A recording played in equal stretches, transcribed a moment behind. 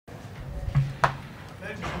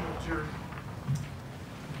Attention to the jury.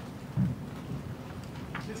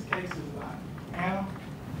 This case is about Anna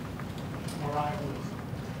Moriah Wilson.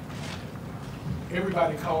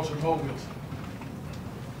 Everybody calls her Mo Wilson.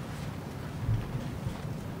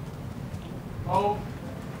 Mo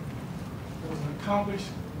was an accomplished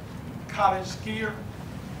college skier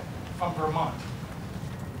from Vermont.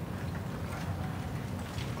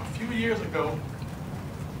 A few years ago,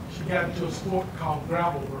 she got into a sport called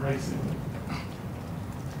gravel racing.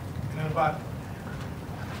 And in about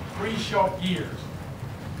 3 short years,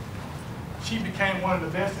 she became one of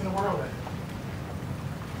the best in the world at it.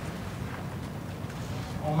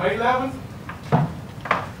 On May 11th,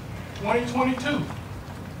 2022,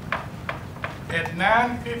 at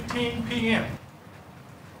 9:15 p.m.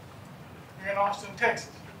 here in Austin,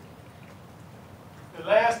 Texas, the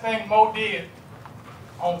last thing Mo did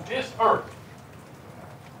on this earth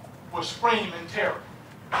was scream in terror.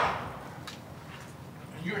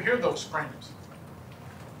 And you hear those screams.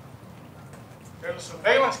 There's a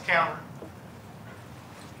surveillance camera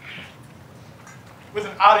with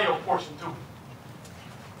an audio portion to it.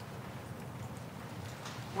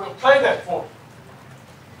 We'll play that for you.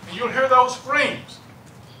 And you'll hear those screams.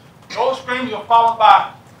 Those screams are followed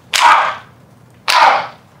by ah!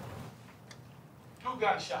 Ah! 2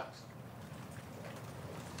 gunshots.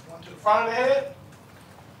 One to the front of the head,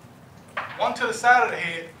 one to the side of the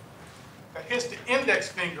head that hits the index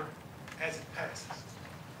finger as it passes.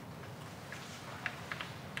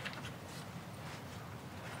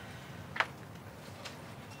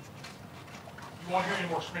 You won't hear any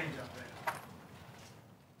more screams out there.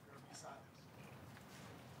 There will be silence.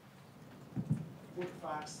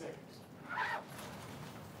 45 seconds.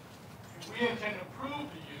 And we intend to prove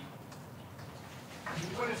to you,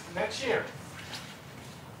 you witness in that chair,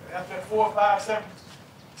 that after that 4 or 5 seconds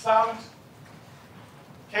silence,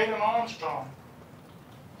 Kaitlin Armstrong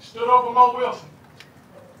stood over Mo Wilson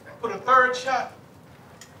and put a 3rd shot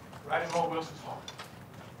right in Mo Wilson's heart.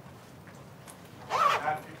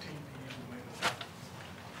 9:15 p.m.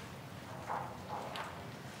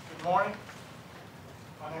 Good morning.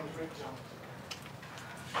 My name is Rickey Jones.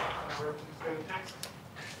 I represent the state of Texas.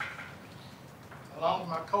 Along with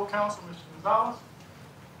my co-counsel, Mr. Gonzalez,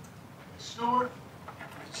 Ms. Stewart,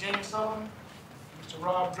 Ms. Jenny Sullivan, Mr.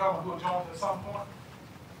 Rob Drummer, who will join us at some point,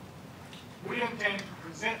 we intend to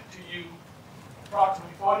present to you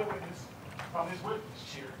approximately 40 witnesses from this witness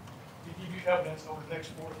chair to give you evidence over the next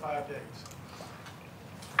 4 to 5 days.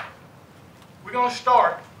 We're going to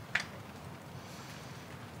start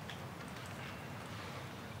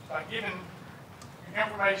by giving you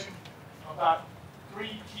information about 3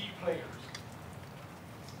 key players.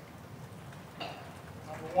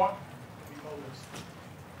 Number 1 will be Mo Wilson.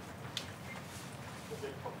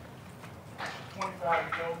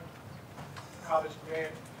 25-year-old college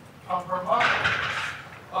grad from Vermont,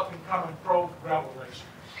 up-and-coming pro gravel racer.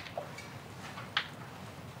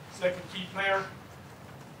 Second key player,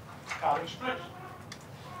 Colin Strickland,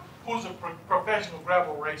 who's a professional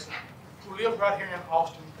gravel racer who lives right here in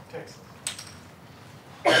Austin, Texas.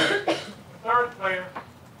 The 3rd player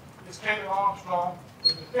is Kaitlin Armstrong,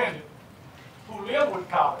 the defendant, who lived with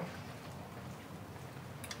Colin.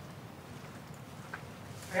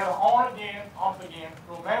 They had an on-again, off-again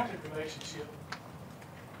romantic relationship.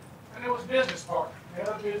 And it was business partners. They had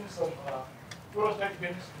a business of real estate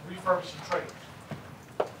business and refurbishing trailers.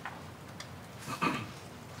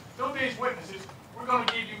 Through these witnesses, we're going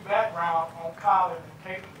to give you background on Colin and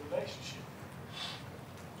Kaitlin's relationship.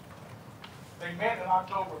 They met in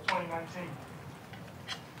October of 2019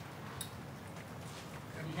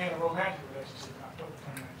 and began a romantic relationship in October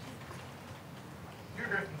 2019. You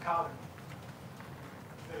heard from Colin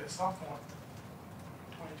that at some point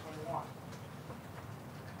in 2021,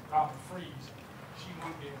 around the freeze, she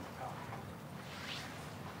moved in with Colin.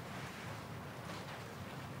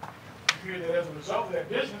 You hear that as a result of that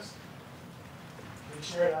business, they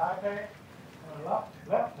shared an iPad and a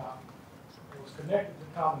laptop that was connected to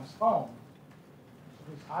Colin's phone. So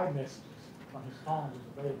his iMessages from his phone was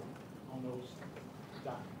available on those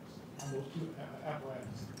documents, on those 2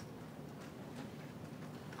 apparatuses.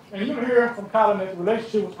 And you will hear from Colin that the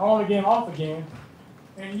relationship was on again, off again,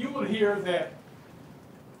 and you will hear that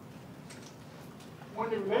when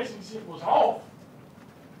the relationship was off,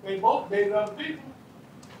 they both dated other people,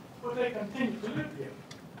 but they continued to live together.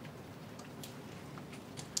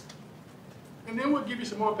 And then we'll give you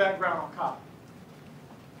some more background on Colin.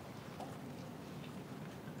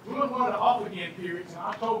 During one of the off-again periods in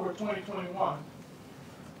October of 2021,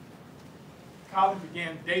 Colin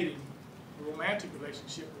began dating a romantic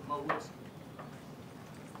relationship with Mo Wilson.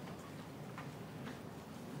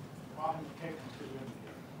 while he was taken to the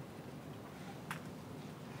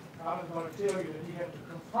Colin's going to tell you that he had to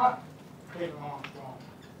confront Kaitlin Armstrong,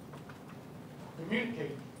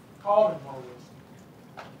 communicate, calling Moriah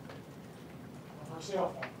on her cell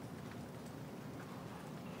phone.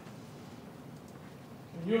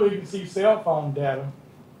 And you'll even see cell phone data.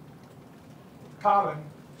 Colin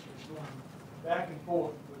is going back and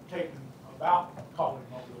forth with Kaitlin about calling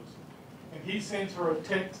Moriah. And he sends her a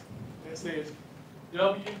text that says,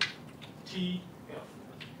 WTF,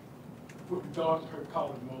 with regard to her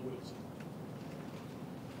calling Mo Wilson.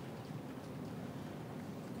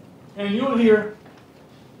 And you'll hear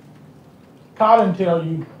Colin tell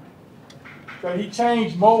you that he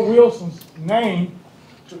changed Mo Wilson's name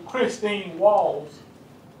to Christine Walls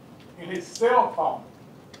in his cell phone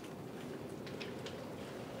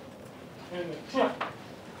in an attempt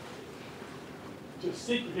to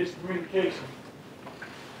secret his communication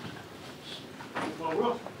with Mo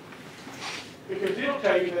Wilson. Because he'll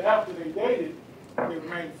tell you that after they dated, they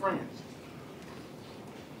remained friends.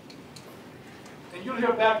 And you'll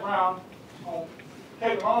hear background on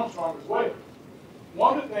Kaitlin Armstrong as well.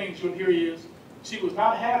 One of the things you'll hear is she was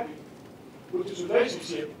not happy with this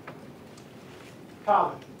relationship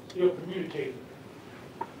Colin still communicated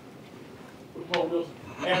with Mo Wilson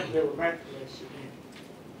after their romantic relationship ended.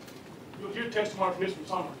 You'll hear testimony from this from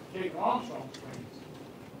some of Kaitlin Armstrong's friends.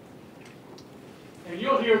 And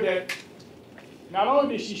you'll hear that not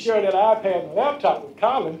only did she share that iPad and laptop with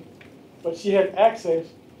Colin, but she had access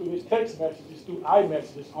to his text messages through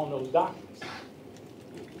iMessages on those documents.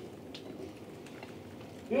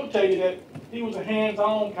 He'll tell you that he was a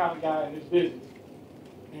hands-on kind of guy in this business,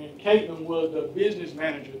 and Kaitlin was the business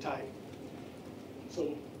manager type.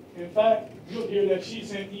 So, in fact, you'll hear that she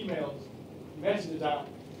sent emails, messages out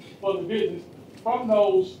for the business from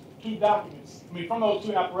those two documents, from those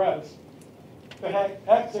two apparatus that had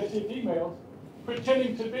access to his emails,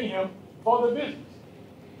 pretending to be him for the business.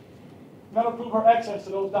 That'll prove her access to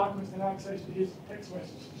those documents and access to his text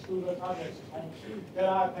messages through that iMessage on that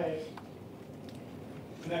iPad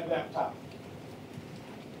and that laptop.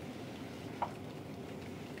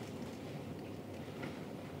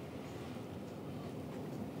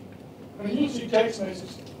 And you'll see text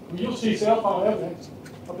messages, you'll see cell phone evidence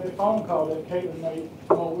of that phone call that Kaitlin made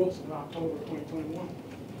to Mo Wilson in October of 2021.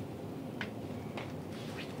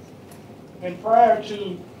 And prior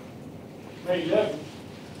to May 11th,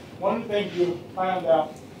 one of the things you'll find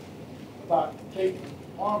out about Kaitlin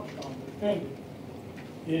Armstrong, the defendant,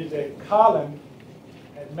 is that Colin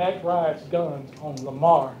at McBride's Guns on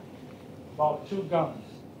Lamar bought two guns.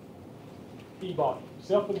 He bought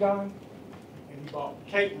himself a gun, and he bought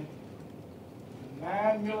Kaitlin a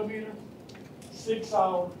 9mm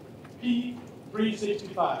 6-hour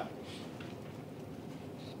P365.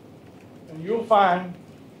 And you'll find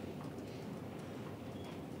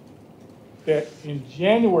that in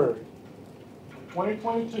January of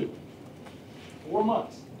 2022, 4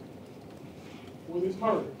 months with his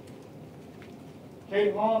murder,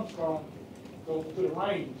 Kaitlin Armstrong goes to the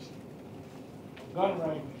range, a gun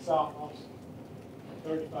range in South Austin,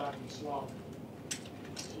 35 and Slaughter.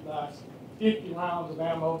 She buys 50 rounds of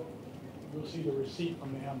ammo. You'll see the receipt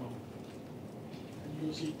from the ammo. And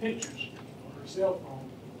you'll see pictures on her cell phone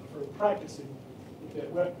of her practicing with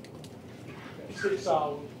that weapon, that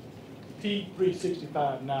 6-hour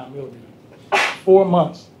P365 9mm. 4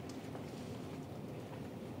 months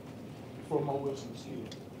before Mo Wilson was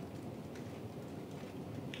killed.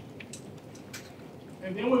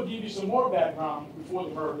 And then we'll give you some more background before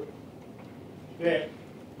the murder that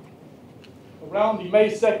around the May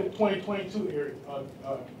 2nd, 2022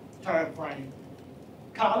 time frame,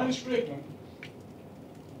 Colin Strickland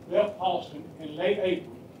left Austin in late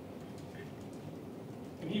April,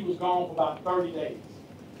 and he was gone for about 30 days.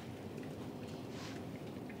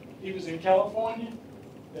 He was in California.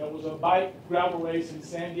 There was a bike gravel race in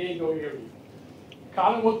San Diego area.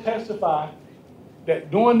 Colin will testify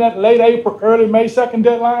that during that late April, early May 2nd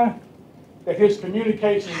deadline, that his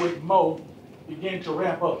communication with Mo began to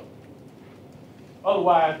ramp up.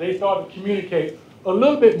 Otherwise, they started to communicate a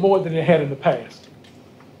little bit more than they had in the past.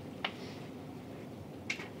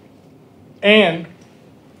 And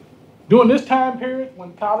during this time period,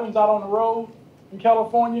 when Colin's out on the road in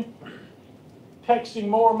California, texting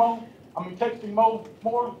Mo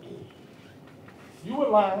more, you would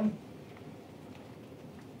learn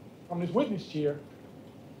from his witness chair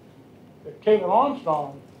that Kaitlin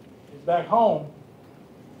Armstrong is back home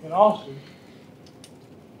in Austin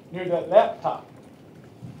near that laptop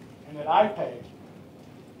and that iPad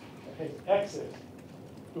that has access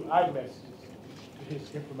through iMessages to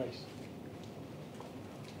his information.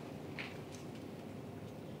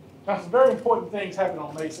 Now, some very important things happened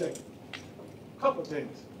on May 2nd. A couple of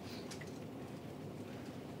things.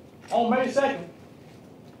 On May 2nd,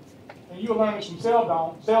 and you're learning some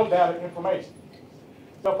cell data information,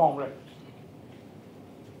 cell phone records.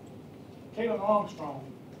 Kaitlin Armstrong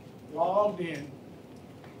logged in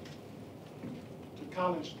to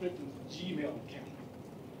Colin Strickland's Gmail account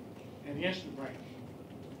and Instagram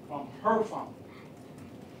from her phone.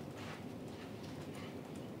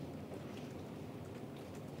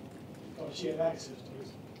 Because she had access to his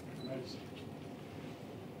information.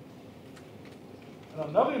 And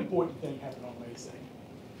another important thing happened on May 2nd.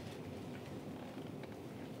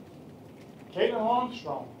 Kaitlin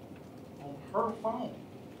Armstrong, on her phone,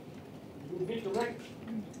 you hit the record,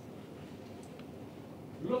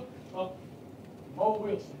 looked up Mo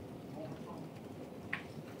Wilson on her phone.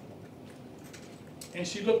 And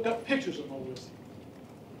she looked up pictures of Mo Wilson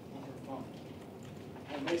on her phone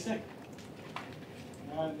on May 2nd,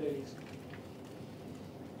 9 days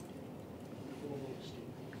before Mo was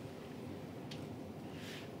killed.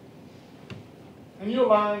 And you'll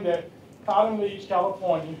learn that Colin leaves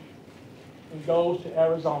California and goes to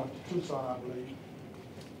Arizona, to Tucson, I believe.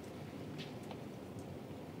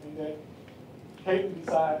 And that Kaitlin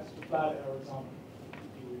decides to fly to Arizona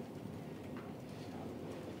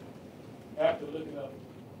after looking up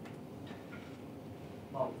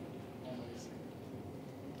Mo on May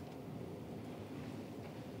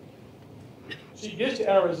 2nd. She gets to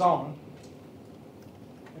Arizona,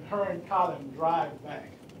 and her and Colin drive back.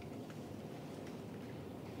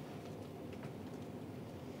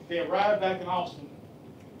 They arrived back in Austin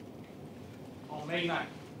on May 9th.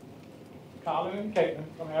 Colin and Kaitlin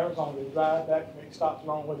from Arizona, they drive back, make stops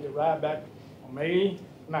along the way. They arrive back on May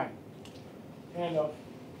 9th. And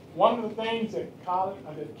one of the things that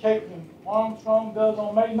Kaitlin Armstrong does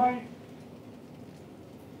on May 9th,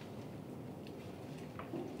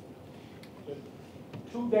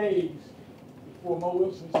 2 days before Mo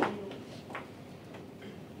Wilson is killed,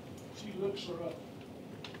 she looks her up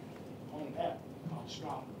on an app called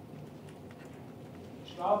Strava.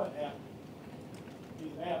 The Strava app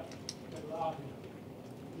is an app that allows you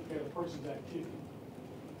to look at a person's activity.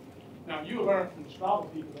 Now, you'll learn from the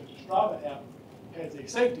Strava people that the Strava app has a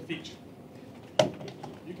safety feature.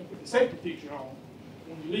 You can put the safety feature on.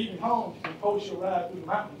 When you're leaving home, you can post your ride through the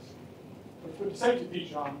mountains. But put the safety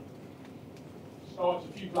feature on, it starts a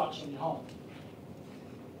few blocks from your home.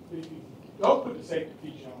 But if you don't put the safety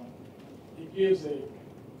feature on, it gives a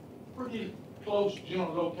pretty close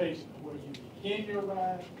general location of where you begin your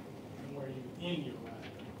ride and where you end your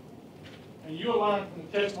ride. And you'll learn from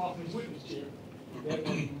the testimony from the witness chair that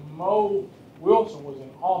when Mo Wilson was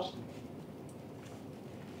in Austin,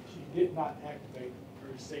 she did not activate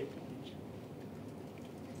her safety feature.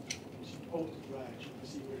 She posted ride, you can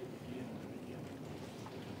see where it began and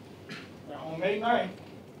began. Now on May 9th,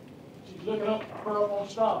 she's looking up her on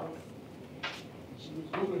Strava. She was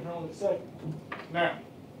Googling her on the 2nd. Now,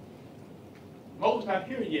 Mo's not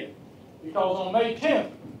here yet, because on May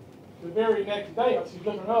 10th, the very next day, as she's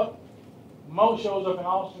looking up, Mo shows up in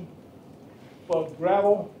Austin for a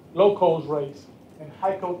gravel locals race in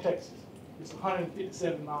Hyco, Texas. It's a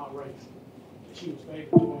 157-mile race that she was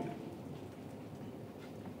favored to win.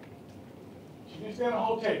 She didn't stay in a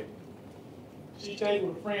hotel. She stayed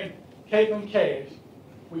with a friend, Kaitlin Cash.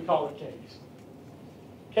 We call her Cash.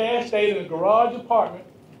 Cash stayed in a garage apartment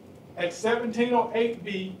at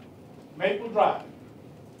 1708B Maple Drive.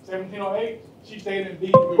 1708, she stayed in B,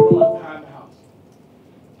 we were behind the house.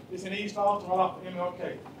 It's in East Austin, right off of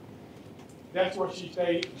MLK. That's where she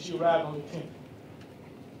stayed. She arrived on the 10th.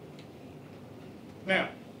 Now,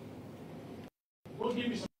 we'll give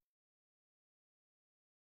you some.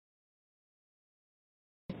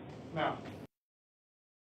 Now,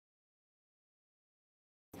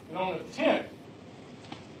 and on the 10th,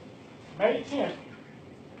 May 10th,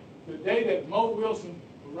 the day that Mo Wilson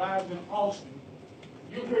arrived in Austin,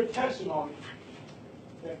 you hear testimony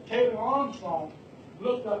that Kaitlin Armstrong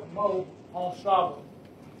looked up Mo on Strava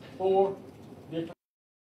 4 different.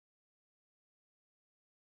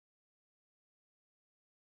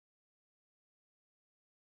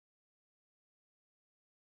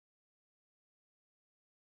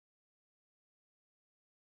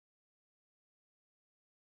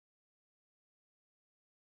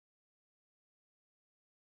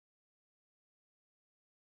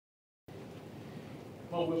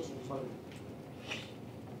 Mo Wilson was murdered.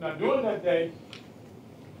 Now, during that day,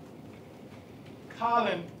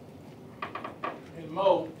 Colin and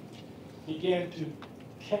Mo began to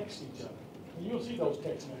text each other. And you'll see those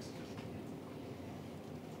text messages.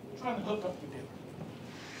 They're trying to hook up together.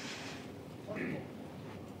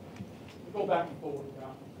 We go back and forth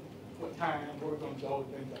now. what time, where we're going to go,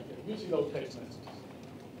 things like that. You'll see those text messages.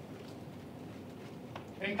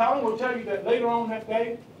 And Colin will tell you that later on that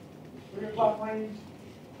day, 3 o'clock range,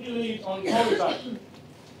 he leaves on his motorcycle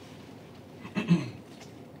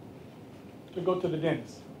to go to the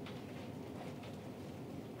dentist.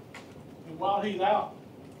 And while he's out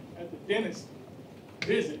at the dentist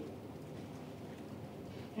visit,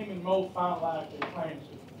 him and Mo finalize their plans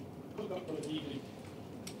to hook up for the evening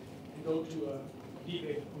and go to a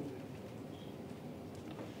DA approval.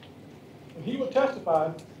 And he will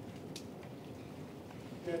testify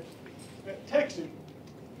that texting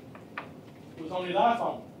was on his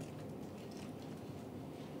iPhone.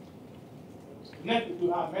 It was connected through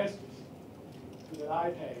iMessages to that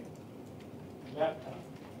iPad and laptop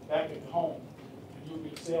back at home. And you'll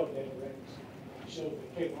get cell data records to show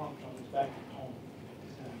that Kaitlin Armstrong was back at home at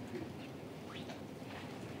this time period.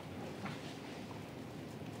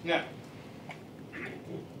 Now,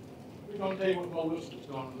 we're going to tell you what Mo Wilson was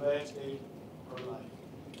doing on the last day of her life.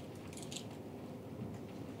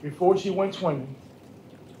 Before she went swimming,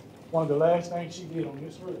 one of the last things she did on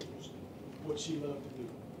this earth was what she loved to do.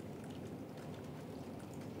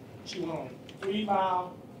 She went on a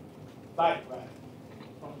 3-mile bike ride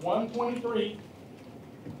from 123,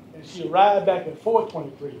 and she arrived back at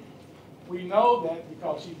 423. We know that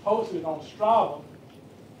because she posted it on Strava,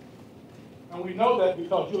 and we know that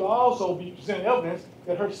because you'll also be presenting evidence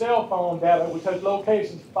that her cell phone data, which has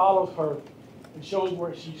locations, follows her and shows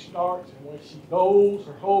where she starts and where she goes,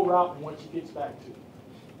 her whole route, and what she gets back to.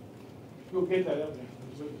 You'll get that evidence from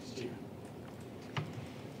the witness chair.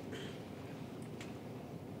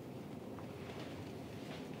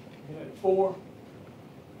 And at 4:49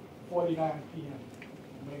 p.m.,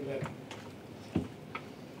 May 11th,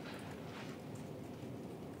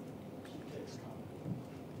 she texts Colin,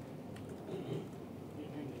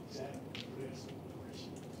 giving him the exact address of where she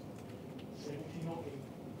is. 1708.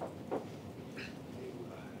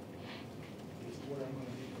 This is where I'm going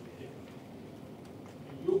to need to pick up.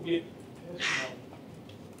 And you'll get testimony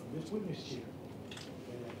from this witness chair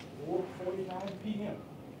that at 4:49 p.m.,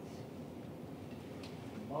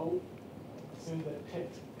 Mo sends that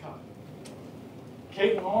text to Colin.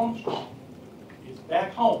 Kaitlin Armstrong is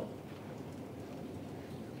back home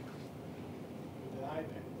with that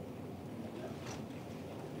iPad and that laptop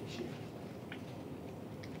that they shared.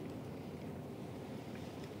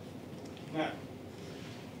 Now,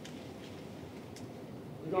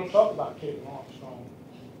 we're going to talk about Kaitlin Armstrong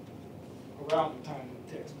around the time of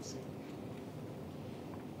the text was sent.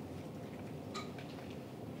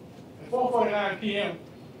 At 4:49 p.m.,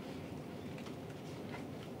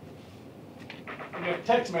 that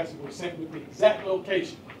text message was sent with the exact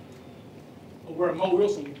location of where Mo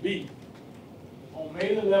Wilson would be on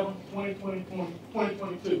May 11,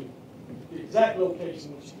 2022. The exact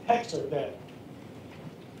location when she texted her dad.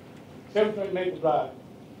 7:30 Maple Drive.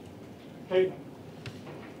 Kaitlin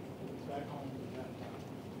was back home at that time.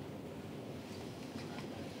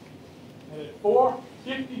 And at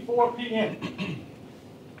 4:54 p.m.,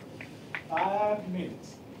 5 minutes.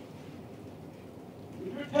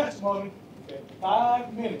 With her testimony, that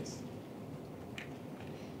 5 minutes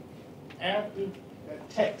after that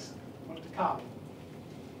text went to Colin,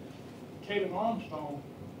 Kaitlin Armstrong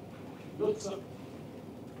looks up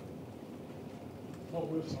Mo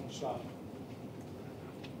Wilson on the Strava.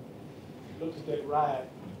 Looks at that ride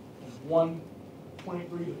from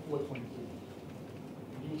 123 to 423.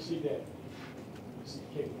 And you'll see that. You'll see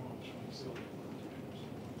Kaitlin Armstrong still.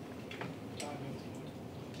 5 minutes.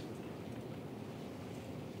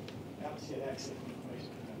 Now she had access to information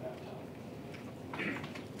to that laptop.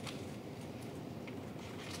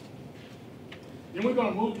 Then we're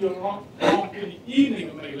going to move you along to the evening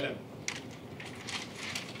of May 11th.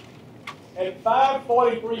 At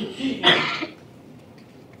 5:43 p.m.,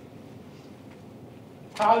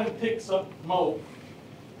 Colin picks up Mo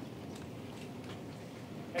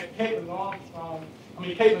at Kaitlin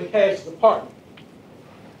Cash's apartment.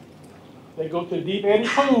 They go to the Deep Eddy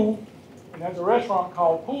Pool, and there's a restaurant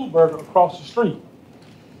called Pool Burger across the street.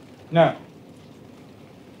 Now,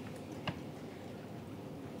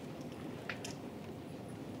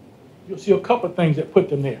 you'll see a couple of things that put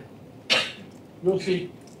them there. You'll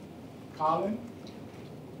see Colin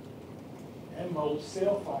and Mo's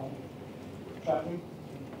cell phone traveling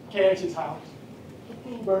from Cash's house to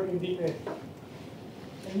Pool Burger in Deep Eddy.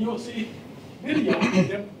 And you'll see video of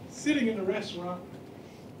them sitting in the restaurant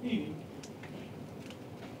eating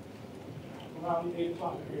around the 8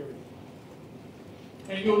 o'clock area.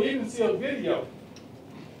 And you'll even see a video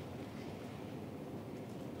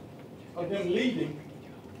of them leaving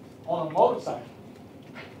on a motorcycle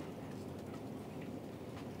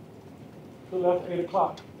to the left at 8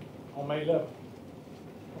 o'clock on May 11th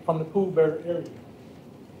from the Poolberry area.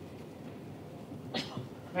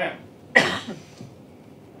 Now,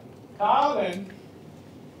 Colin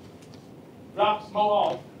drops Mo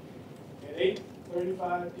off at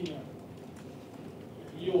 8:35 p.m.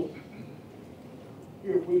 You'll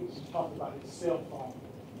hear witnesses talk about his cell phone.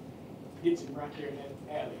 Gets him right there in that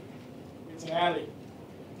alley. It's an alley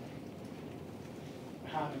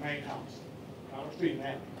behind the main house. Down the street, an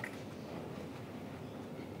alley.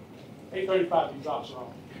 8:35, he drops her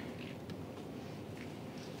off.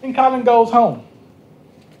 And Colin goes home.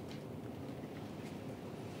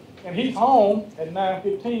 And he's home at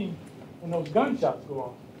 9:15 when those gunshots go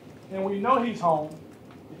off. And we know he's home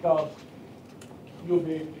because you'll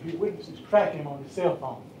be able to hear witnesses track him on his cell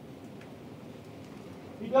phone.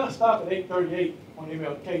 He does stop at 8:38 on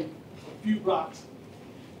MLK, a few blocks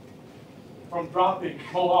from dropping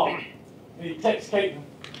Mo off. And he texts Kaitlin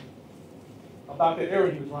about that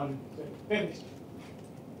area he was running. Said, finished.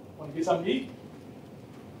 Want to get something to eat?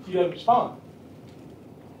 She doesn't respond.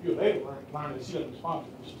 You'll later learn that she doesn't respond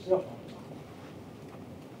to her cell phone.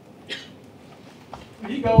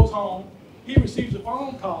 When he goes home, he receives a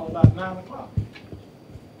phone call about 9 o'clock.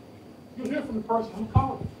 You'll hear from the person who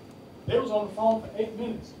called him. They was on the phone for 8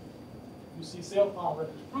 minutes. You see cell phone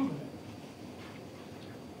records proving that.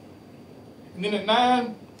 And then at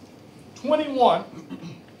 9:21,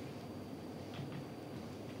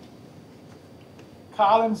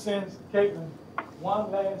 Colin sends Kaitlin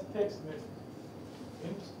one last text message.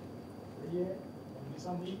 Finish? Where you at? Want to get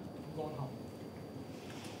something to eat? I'm going home.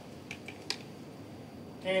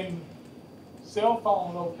 And cell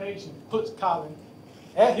phone location puts Colin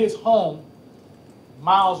at his home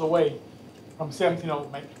miles away from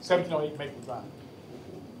 1708 Maple Drive.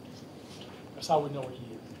 That's how we know where he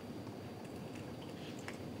is.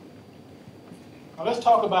 Now let's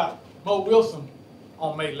talk about Mo Wilson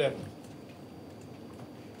on May 11th.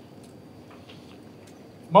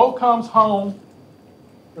 Mo comes home.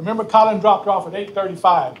 Remember, Colin dropped her off at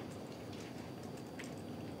 8:35.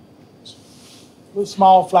 A little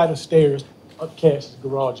small flight of stairs up Cash's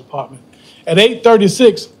garage apartment. At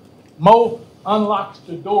 8:36, Mo unlocks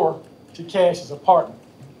the door to Cash's apartment.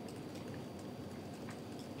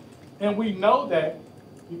 And we know that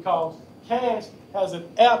because Cash has an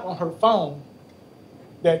app on her phone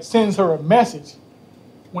that sends her a message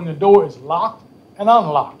when the door is locked and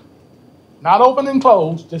unlocked. Not open and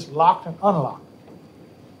closed, just locked and unlocked.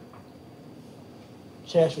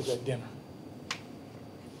 Cash was at dinner.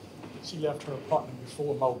 She left her apartment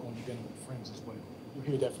before Mo going to dinner with friends as well. You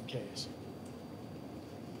hear that from Cash.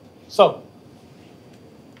 So,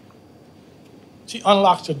 she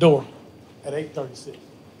unlocks the door at 8:36.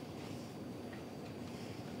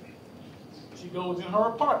 She goes in her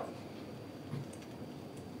apartment.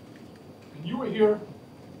 And you will hear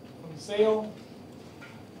from cell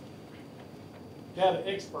data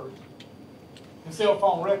experts and cell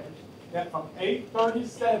phone records that from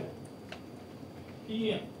 8:37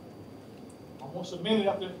 p.m., almost a minute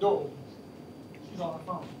after the door opens, she's on her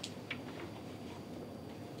phone.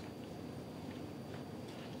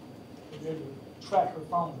 You'll be able to track her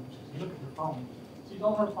phone. She's looking at her phone. She's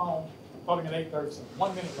on her phone, starting at 8:37,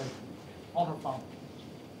 1 minute later, on her phone.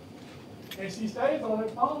 And she stays on her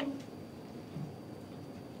phone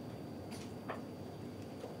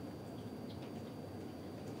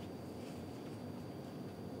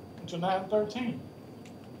until 9:13.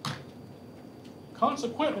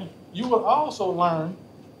 Consequently, you will also learn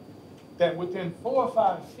that within 4 or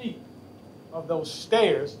 5 feet of those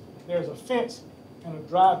stairs, there's a fence and a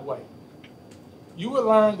driveway. You will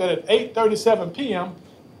learn that at 8:37 p.m.,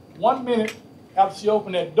 1 minute after she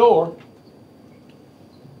opened that door,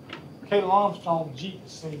 Kaitlin Armstrong's Jeep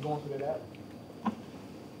is seen going through that alley.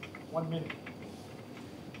 1 minute.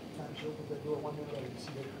 Time she opens that door, 1 minute later, you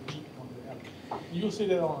see that Jeep going through the alley. And you'll see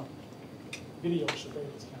that on video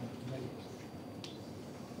surveillance camera.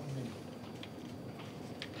 1 minute.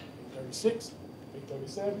 8:36,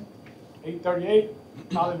 8:37, 8:38,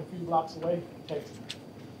 Colin a few blocks away, texting her.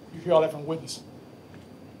 You hear all that from witness.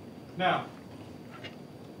 Now,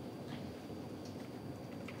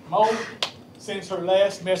 Mo sends her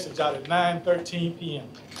last message out at 9:13 p.m.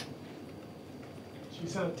 She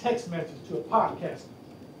sent a text message to a podcaster.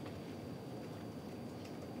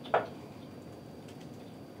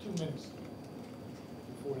 2 minutes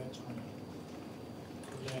before that time.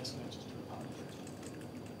 Her last message to a podcaster.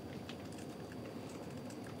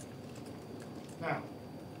 Now,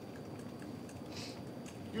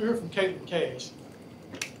 you hear from Kaitlin Cash.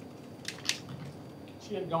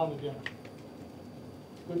 She had gone to dinner.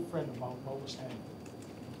 Good friend of mine, Mo was hanging.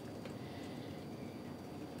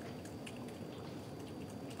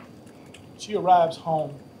 She arrives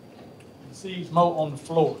home and sees Mo on the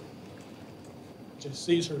floor. Just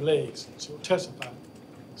sees her legs. She'll testify.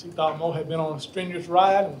 She thought Mo had been on a strenuous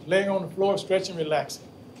ride and was laying on the floor, stretching, relaxing.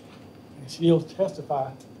 And she'll testify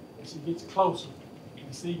that she gets closer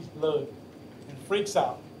and sees blood and freaks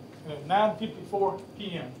out. And at 9:54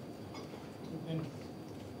 p.m., within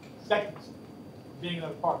seconds of being in an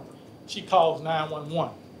apartment, she calls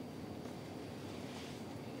 911.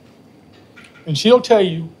 And she'll tell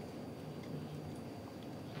you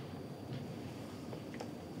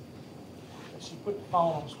that she put the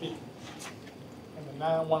phone on speaker, and the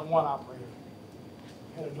 911 operator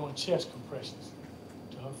had her doing chest compressions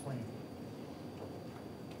to her friend.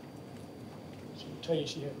 She'll tell you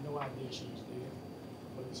she had no idea she was dead,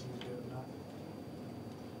 whether she was dead or not.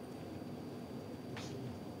 You see,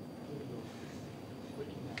 video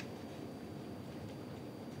freaking out.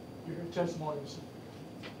 You hear testimony that she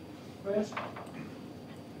pressed her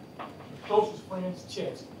closest friend's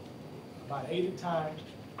chest about 80 times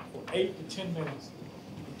for 8 to 10 minutes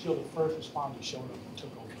until the first responders showed up and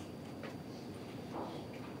took over.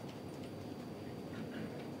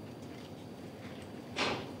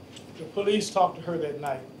 The police talked to her that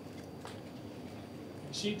night,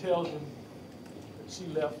 and she tells them that she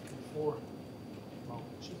left before Mo.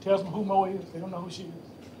 She tells them who Mo is. They don't know who she is.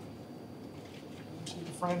 She's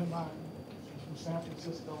a friend of mine. She's from San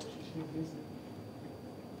Francisco. She's here visiting.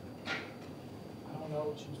 I don't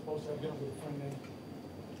know. She was supposed to have dinner with a friend named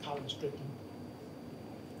Colin Strickland.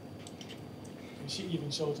 And she even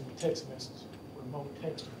shows him a text message where Mo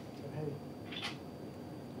texted her and said, hey,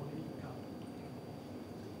 what do you come?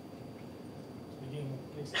 Beginning of the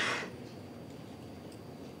police investigation.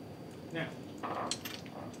 Now,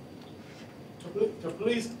 the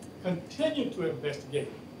police continue to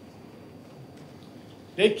investigate.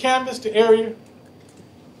 They canvassed the area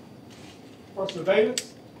for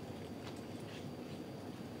surveillance,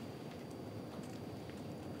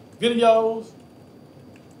 videos,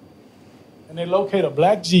 and they locate a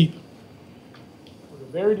black Jeep with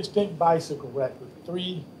a very distinct bicycle rack with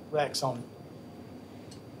 3 racks on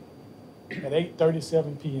it at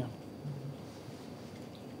 8:37 p.m.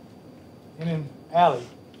 in an alley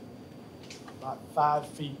about 5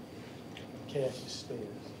 feet from Cash's stairs.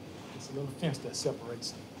 It's a little fence that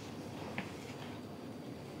separates them.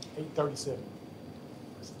 8:37.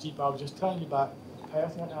 It's the Jeep I was just telling you about. It was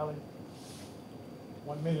passing that alley.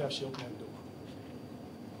 1 minute after she opened that door.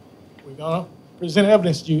 We're going to present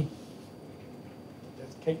evidence to you.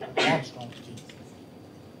 That's Kaitlin Armstrong's Jeep.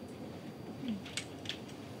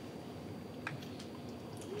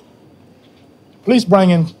 Police bring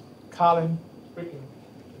in Colin Strickland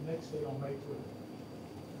the next day on May 12th.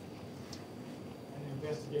 And the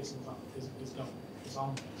investigation is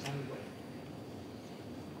on the way.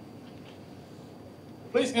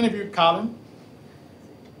 Police interviewed Colin,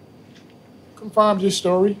 confirms his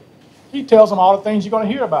story. He tells them all the things you're going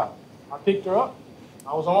to hear about. I picked her up.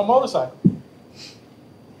 I was on a motorcycle.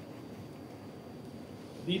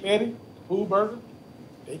 Deep Eddie, Pool Burger,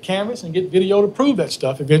 they canvass and get video to prove that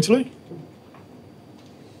stuff eventually.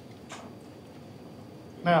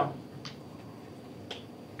 Now,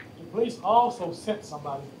 the police also sent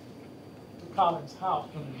somebody to Colin's house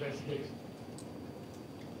during the investigation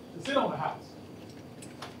to sit on the house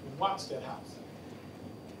and watch that house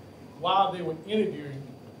while they were interviewing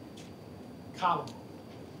Colin,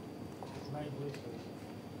 his main police officer.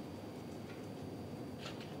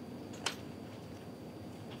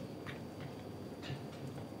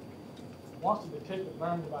 Once the detective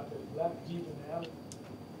learned about that black Jeep in the alley,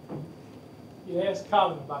 he asked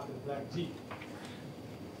Colin about the black Jeep.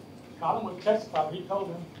 Colin would testify. He told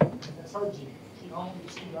him that's her Jeep. She owned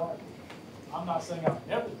it. She drives it. I'm not saying I've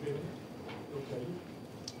never driven it. He'll tell you.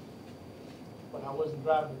 But I wasn't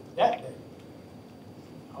driving it that day.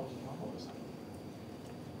 I was on my motorcycle.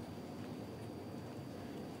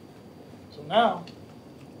 So now,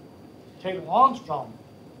 Kaitlin Armstrong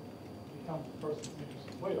becomes the person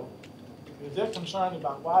who's as well. Because they're concerned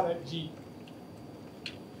about why that Jeep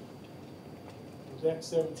was at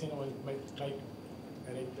 1708 Macon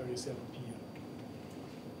at 8:37 p.m.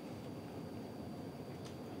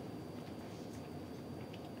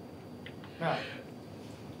 Now,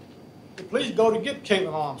 the police go to get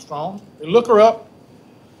Kaitlin Armstrong. They look her up.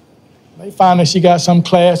 They find that she got some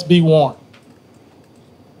Class B warrant.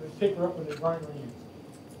 They pick her up and they bring her in.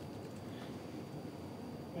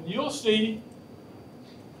 And you'll see,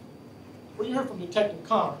 well, you heard from Detective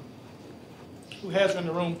Connor, who has her in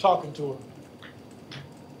the room talking to her.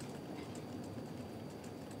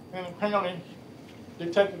 And apparently,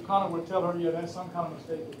 Detective Connor would tell her, yeah, that's some kind of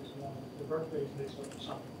mistake with this woman. The birthday's mixed up or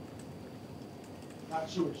something. Not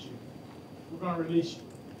sure it's you. We're going to release you.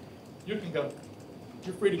 You can go.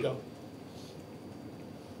 You're free to go.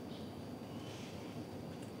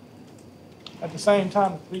 At the same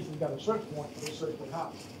time, the police have got a search warrant for the search of the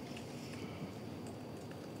house.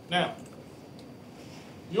 Now,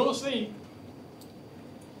 you'll see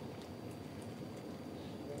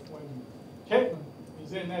that when Kaitlin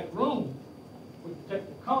is in that room with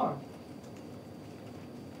Detective Colin,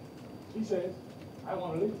 she says, I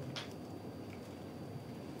want to leave.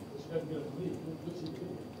 But she doesn't get up to leave. You'll see the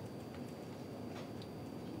video.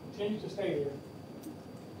 She continues to stay there.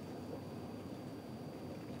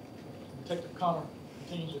 Detective Colin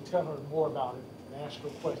continues to tell her more about it and ask her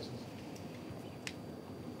questions.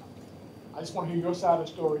 I just want to hear your side of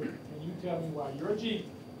the story, and you tell me why your Jeep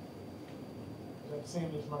is at the scene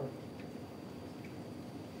of this murder.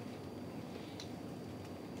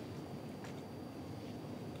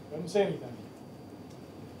 Doesn't say anything.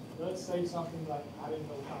 Does say something like, I didn't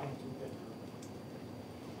know Colin was that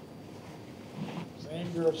girl. Same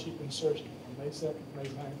girl she'd been searching on May 2nd, May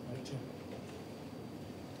 9th, May 10th.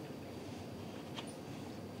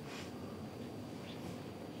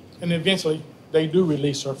 And eventually, they do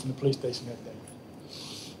release her from the police station that day.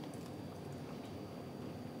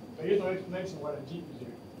 There is no explanation why the Jeep is there.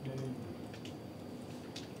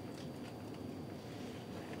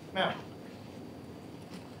 Now,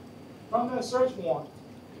 from that search warrant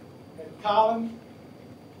at Colin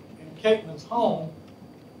and Kaitlin's home,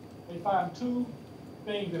 they find two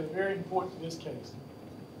things that are very important to this case.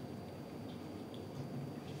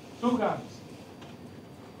 Two guns.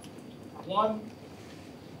 One,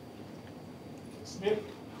 Smith,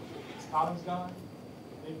 Colin's gun.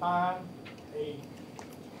 They find a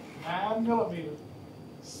 9mm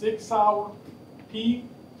 6-hour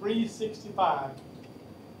P365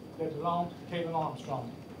 that belonged to Kaitlin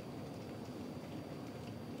Armstrong.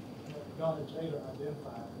 And that gun is later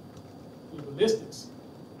identified through ballistics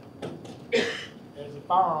as a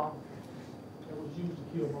firearm that was used to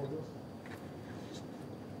kill Mo Wilson.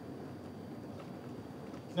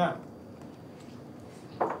 Now,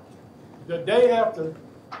 the day after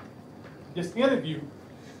this interview,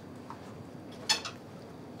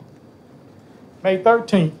 May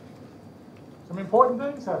 13th, some important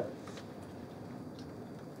things happen.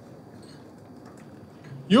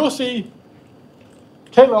 You'll see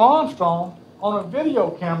Kaitlin Armstrong on a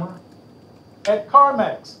video camera at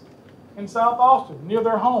CarMax in South Austin, near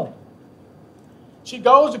their home. She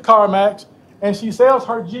goes to CarMax and she sells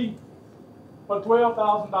her Jeep for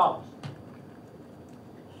 $12,000.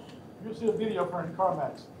 You'll see a video of her in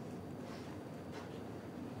CarMax.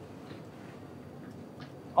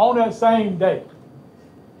 On that same day,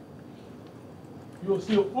 you'll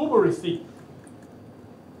see an Uber receipt.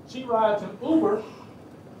 She rides an Uber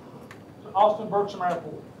to Austin Bergstrom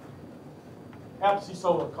Airport after she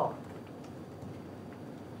sold her car.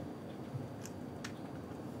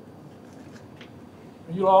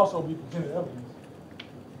 And you'll also be presented evidence.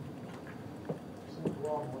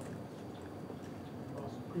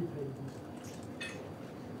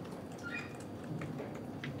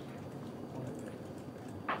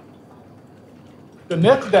 The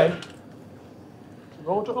next day, she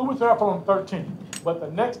rode to Uber Airport on the 13th, but the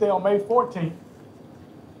next day on May 14th,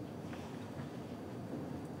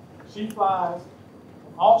 she flies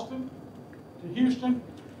from Austin to Houston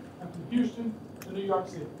and from Houston to New York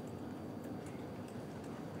City.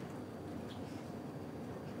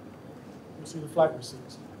 You'll see the flight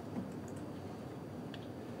receipts.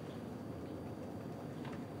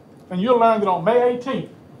 And you'll learn that on May 18th, a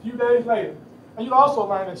few days later, and you'll also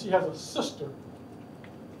learn that she has a sister,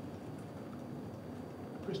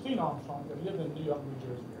 Christina Armstrong, that lived in New York, New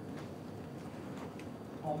Jersey.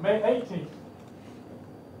 On May 18th,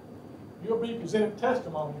 you'll be presented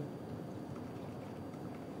testimony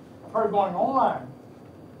of her going online,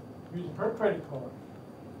 using her credit card,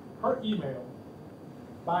 her email,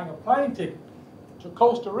 buying a plane ticket to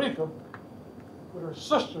Costa Rica with her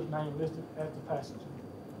sister's name listed as the passenger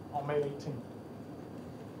on May 18th.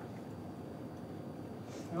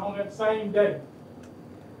 And on that same day,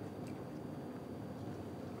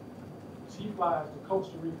 she flies to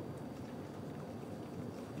Costa Rica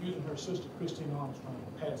using her sister Christina Armstrong's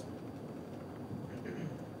passport.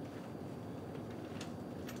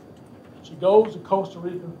 She goes to Costa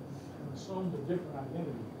Rica and assumes a different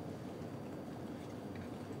identity.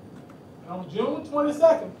 And on June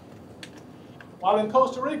 22nd, while in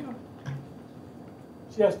Costa Rica,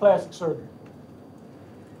 she has plastic surgery.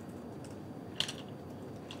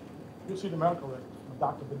 You'll see the medical records from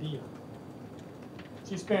Dr. Badia.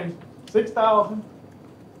 She spends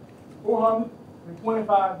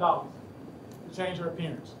 $6,425 to change her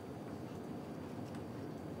appearance.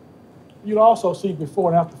 You'll also see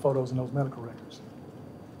before and after photos in those medical records.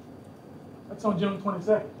 That's on June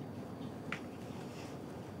 22nd.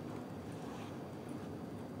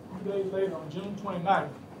 A few days later, on June 29th,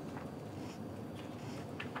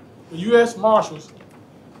 the U.S. Marshals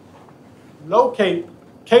locate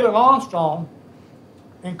Kaitlin Armstrong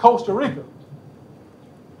in Costa Rica.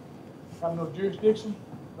 Have no jurisdiction,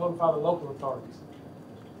 notify the local authorities.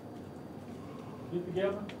 Get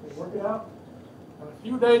together, they work it out, and a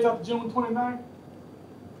few days after June 29th,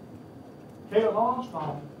 Kaitlin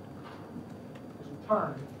Armstrong is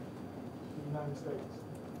returned to the United States.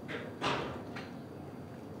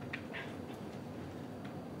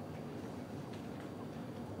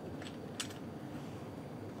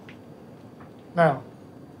 Now,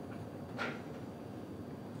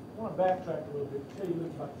 I want to backtrack a little bit, tell you a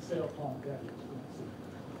little about the cell phone data.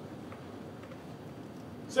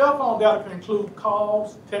 Cell phone data can include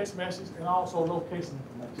calls, text messages, and also location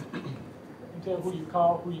information. You can tell who you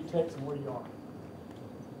call, who you text, and where you are.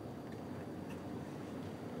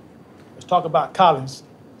 Let's talk about Colin's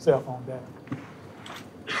cell phone data.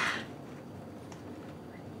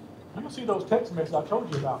 You can see those text messages I told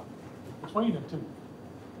you about between them two.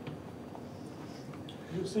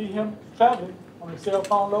 You'll see him traveling on a cell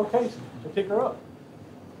phone location to pick her up.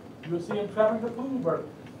 You'll see him traveling to Poolburg.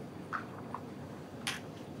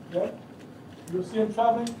 Okay? You'll see him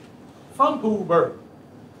traveling from Poolburg.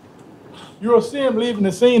 You'll see him leaving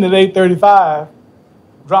the scene at 8:35,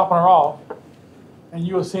 dropping her off, and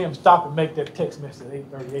you'll see him stop and make that text message at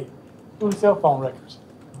 8:38, doing cell phone records.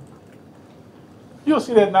 You'll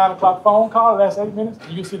see that 9 o'clock phone call, the last 8 minutes,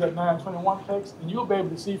 and you'll see that 9:21 text, and you'll be able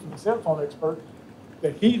to see from the cell phone expert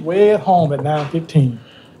that he's way at home at 9:15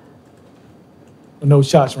 when those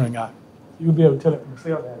shots ring out. You'll be able to tell it from the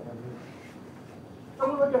cell data. So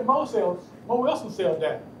we look at Mo Wilson's cell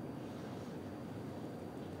data.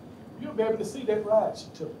 You'll be able to see that ride she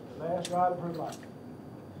took, the last ride of her life.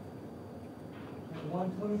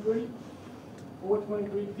 1:23,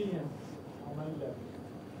 4:23 p.m. on May 11th.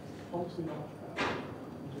 Hopefully on Friday.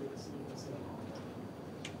 You'll be able to see the cell phone.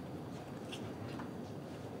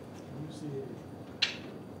 You see it.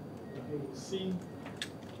 You'll be able to see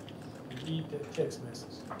and read that text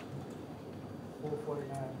message. 4:49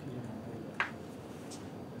 p.m. on May 11th.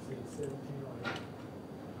 It's 17 on 8.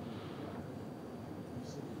 You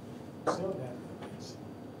see cell data.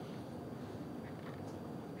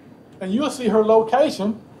 And you'll see her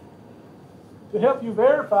location to help you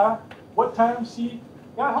verify what time she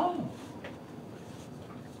got home.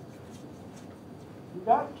 You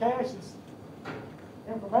got Cash's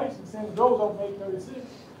information saying the door's open 8:36.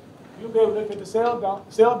 You'll be able to look at the cell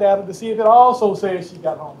data to see if it also says she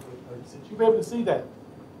got home at 8:36. You'll be able to see that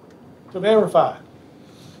to verify.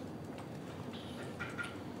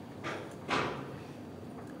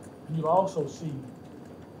 And you'll also see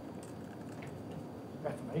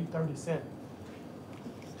that from 8:37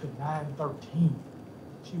 to 9:13,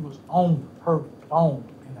 she was on her phone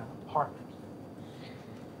in an apartment.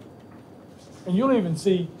 And you'll even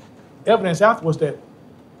see evidence afterwards that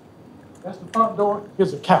that's the front door,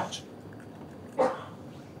 here's a couch.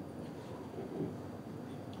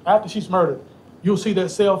 After she's murdered, you'll see that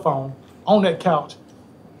cell phone on that couch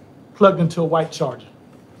plugged into a white charger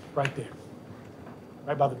right there,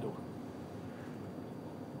 right by the door.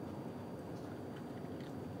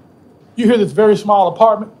 You hear this very small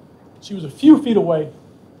apartment. She was a few feet away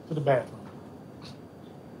to the bathroom.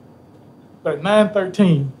 But at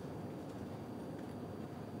 9:13,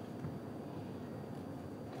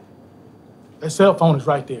 that cell phone is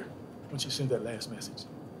right there when she sends that last message,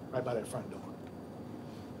 right by that front door.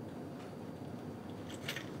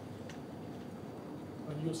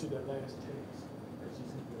 And you'll see that last text that she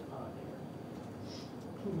sent to the podcast.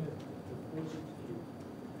 2 minutes before she was killed.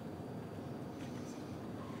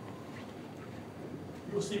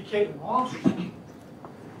 You'll see Kaitlin Armstrong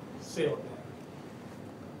cell data.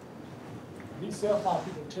 These cell phone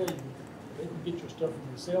people tell you they can get your stuff from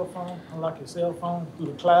your cell phone, unlock your cell phone through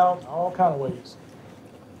the cloud, all kind of ways.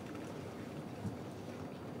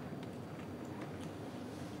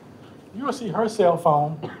 You'll see her cell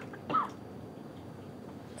phone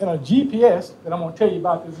and a GPS that I'm going to tell you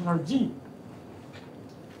about is in her Jeep.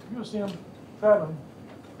 You'll see them traveling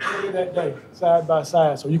earlier that day, side by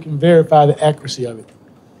side, so you can verify the accuracy of it.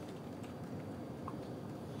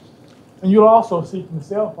 And you'll also see from the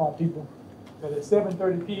cell phone people that at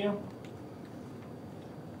 7:30 p.m.,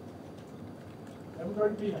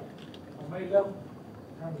 7:30 p.m. on May 11th,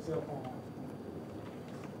 turn the cell phone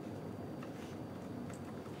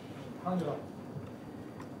on. Turn it off.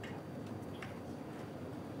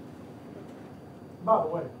 By the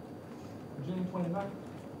way, on June 29th,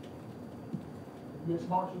 U.S.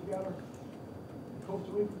 Marshals got her in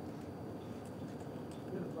Costa Rica.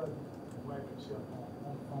 Here's a brother whack himself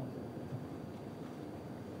on the phone.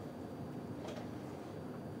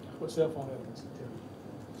 That's what cell phone evidence will tell you.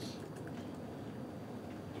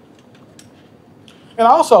 And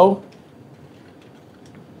also,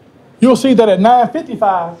 you'll see that at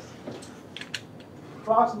 9:55,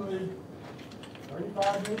 approximately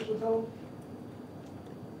 35 minutes or so,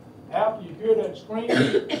 after you hear that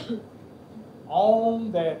scream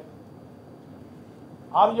on that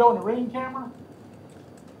audio in the ring camera,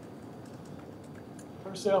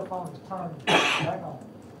 her cell phone is turned back on.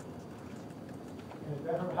 And it's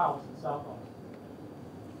at her house in South Austin.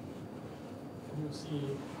 And you'll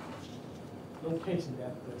see location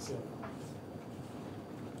data for that cell phone.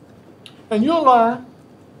 And you'll learn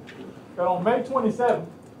that on May 27th,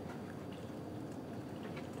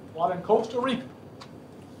 while in Costa Rica,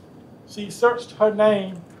 she searched her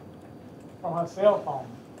name from her cell phone,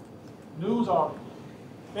 news articles,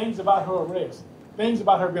 things about her arrest, things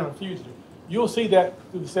about her being a fugitive. You'll see that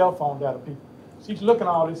through the cell phone data, people. She's looking at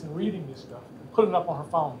all this and reading this stuff and putting it up on her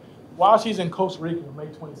phone while she's in Costa Rica on May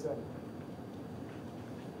 27th.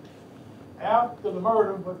 After the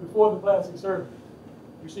murder, but before the plastic surgery,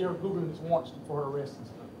 you see her Googling this warrants for her arrest and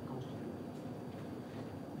stuff in Costa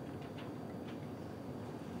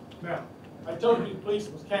Rica. Now, I told you the police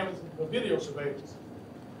was canvassing the video surveillance.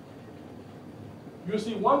 You'll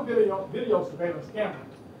see one video surveillance camera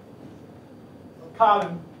of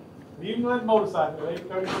Colin leaving that motorcycle at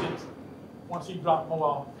 8:36 once he dropped Mo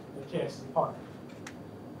off at Cass's apartment.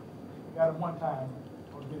 We got him one time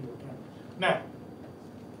on video camera. Now,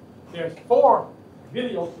 there's 4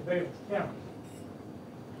 video surveillance cameras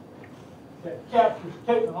that captures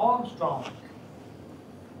Kaitlin Armstrong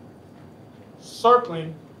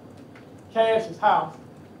circling Cash's house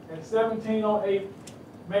at 1708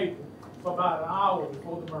 Maple for about an hour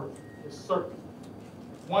before the murder. It's circling.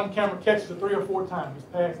 One camera catches her 3 or 4 times. He's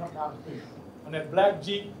passing up down the street on that black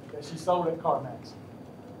Jeep that she sold at CarMax.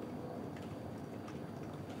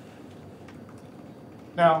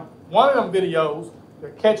 Now, one of them videos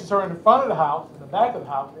that catches her in the front of the house, in the back of the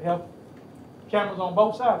house, they have cameras on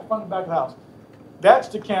both sides, front and back of the house. That's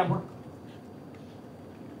the camera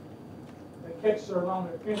that catches her along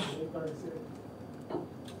that fence at 8:36.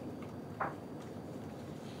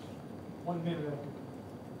 1 minute after.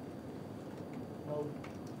 No.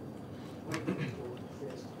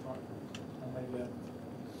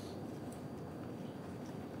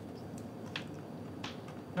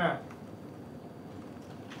 Now,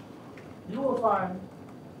 you will find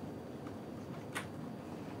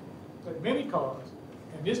that many cars,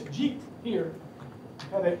 and this Jeep here,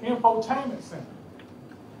 had an infotainment center.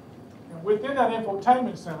 And within that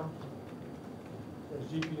infotainment center, there's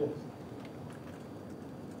GPS.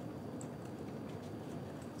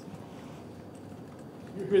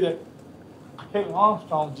 You hear that Kaitlin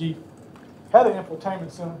Armstrong Jeep had an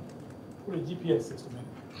infotainment center with a GPS system in it.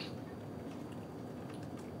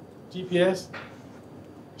 GPS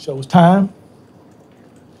shows time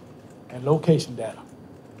and location data.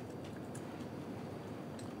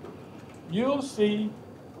 You'll see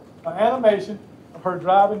an animation of her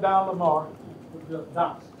driving down Lamar with the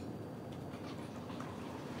dots.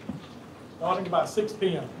 Starting about 6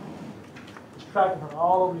 p.m. It's tracking her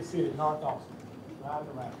all over the city, North Austin, driving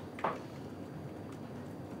around.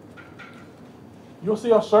 You'll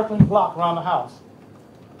see her circling block around the house.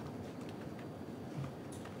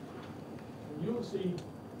 And you'll see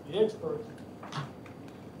the experts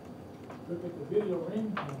look at the video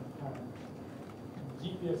ring time and the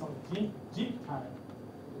GPS on the Jeep time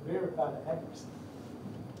to verify the accuracy.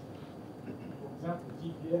 For example, the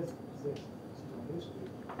GPS says she's on this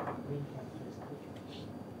street, the ring time takes a picture.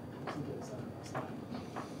 You see that side by side.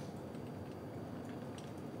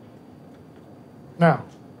 Now,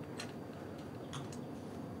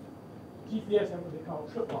 GPS have what they call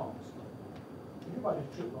trip logs. Everybody has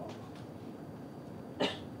trip logs.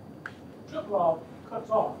 Trip log cuts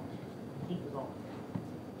off, the Jeep is on.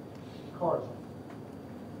 The car is on.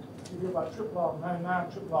 You hear about trip log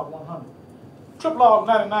 99, trip log 100. Trip log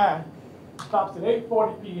 99 stops at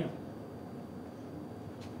 8:40 p.m.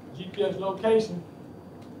 GPS location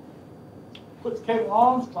puts Kaitlin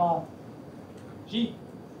Armstrong Jeep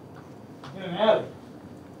in an alley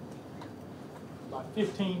about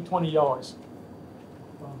 15, 20 yards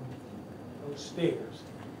from those stairs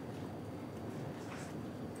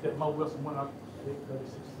that Mo Wilson went up at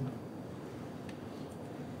 8:36.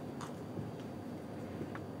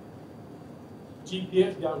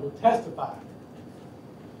 GPS guy will testify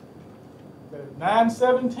that at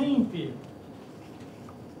 9:17 p.m.,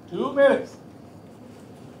 2 minutes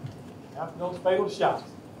after those fatal shots.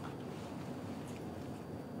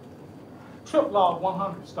 Trip log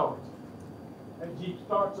 100 starts. That Jeep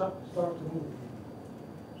starts up and starts to move.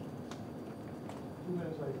 2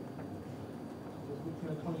 minutes later, just 15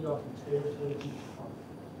 or 20 yards from the stairs where the Jeep is parked.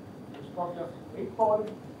 It was parked up at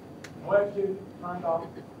 8:40, no activity, turned off.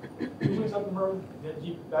 2 minutes after the murder, that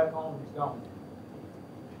Jeep is back home and it's gone.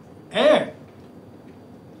 And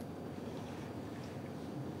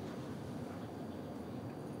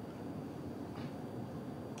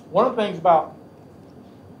one of the things about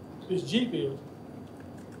this Jeep is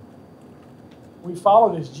we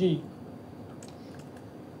follow this Jeep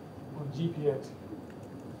on GPS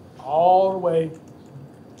all the way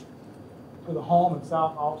to the home in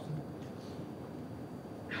South Austin.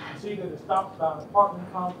 You see that it stops by an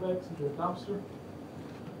apartment complex into a dumpster.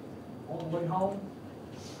 On the way home,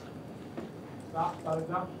 stops by the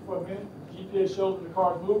dumpster for a minute. The GPS shows that the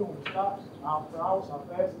car is moving when it stops, miles per hour, how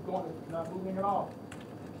fast it's going, it's not moving at all.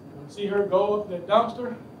 You see her go up to that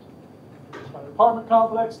dumpster, by the apartment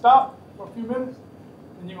complex, stop for a few minutes,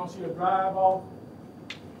 then you're going to see her drive off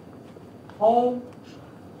home,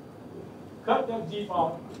 cut that Jeep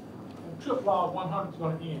off, and trip log 100 is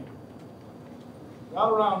going to end. Right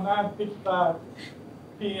around 9:55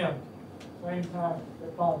 p.m., same time,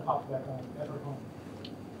 that phone pops back on at her home.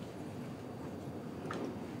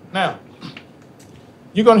 Now,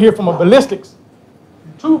 you're going to hear from a ballistics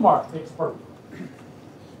and tool mark expert.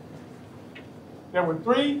 There were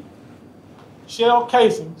 3 shell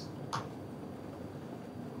casings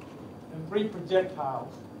and 3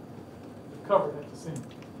 projectiles recovered at the scene.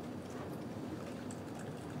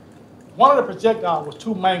 One of the projectiles was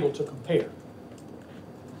too mangled to compare.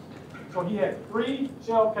 So he had 3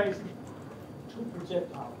 shell casings, 2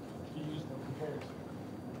 projectiles to use for comparison.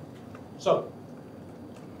 So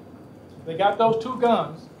they got those 2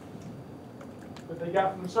 guns that they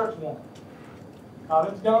got from the search warrant.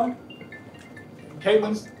 Colin's gun and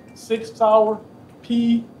Kaitlin's 6-hour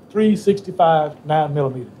P365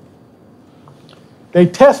 9mm. They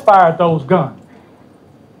test fired those guns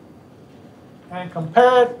and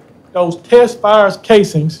compared those test fires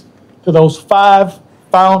casings to those 5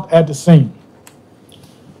 found at the scene.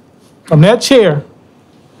 From that chair,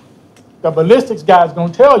 the ballistics guy is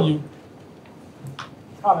going to tell you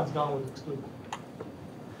Colin's gun was excluded.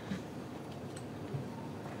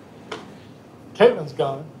 Kaitlin's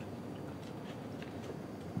gun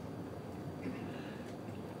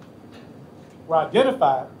were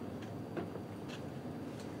identified.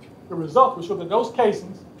 The results will show that those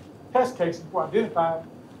casings, test casings, were identified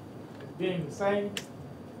as being the same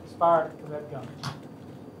as fired from that gun.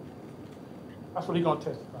 That's what he's going to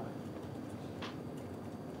testify.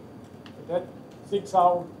 That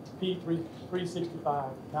 6-hour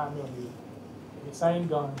P365 9mm, the same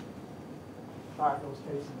gun fired those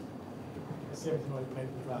casings at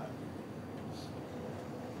 1785.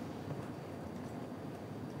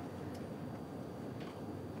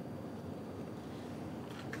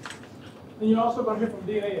 Then you're also going to hear from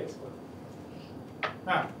DNA experts.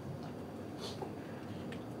 Now,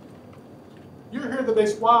 you hear that they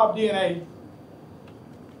swabbed DNA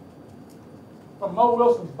from Mo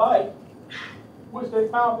Wilson's bike, which they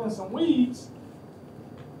found in some weeds,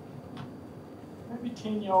 maybe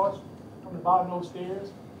 10 yards from the bottom of those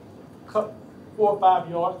stairs, cut 4 or 5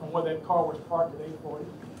 yards from where that car was parked at 8:40,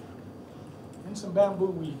 and some bamboo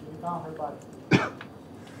weeds. They found her bike.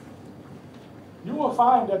 You will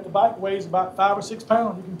find that the bike weighs about 5 or 6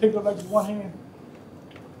 pounds. You can pick it up like with one hand.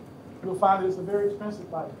 You'll find that it's a very expensive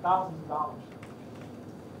bike, thousands of dollars.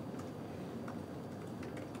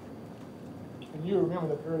 And you remember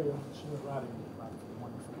that earlier, she was riding this bike for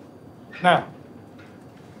one before. Now,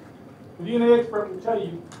 the DNA expert will tell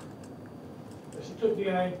you that she took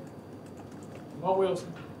DNA from Mo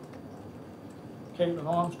Wilson, Kaitlin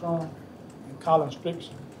Armstrong, and Colin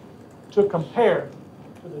Strickland to compare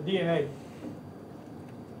to the DNA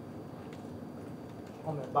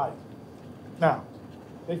on that bike. Now,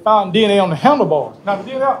 they found DNA on the handlebars. Now, the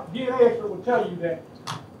DNA expert will tell you that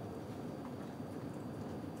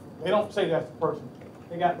they don't say that's the person.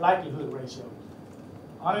 They got likelihood ratios.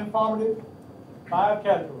 Uninformative, 5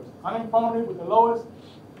 categories. Uninformative with the lowest,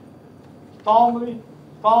 strong,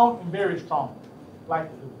 and very strong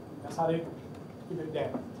likelihood. That's how they keep it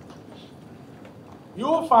down. You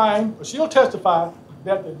will find, or she'll testify,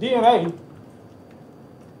 that the DNA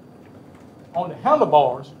on the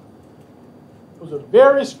handlebars was a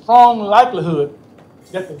very strong likelihood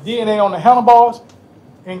that the DNA on the handlebars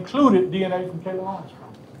included DNA from Kaitlin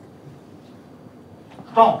Armstrong.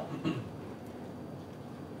 Strong.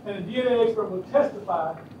 And the DNA expert will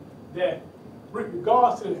testify that with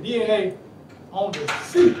regards to the DNA on the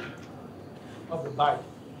seat of the bike,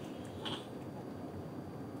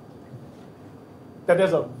 that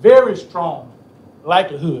there's a very strong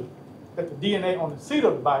likelihood that the DNA on the seat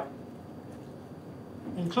of the bike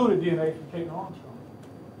included DNA from Kaitlin Armstrong.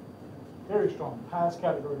 Very strong, highest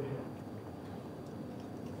category to have.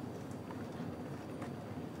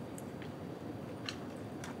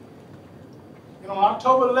 And on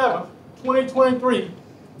October 11th, 2023,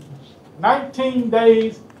 19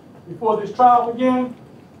 days before this trial began,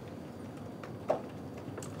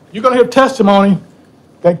 you're going to hear testimony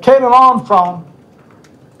that Kaitlin Armstrong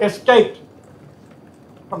escaped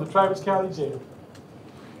from the Travis County Jail.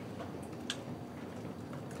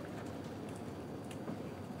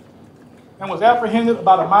 And was apprehended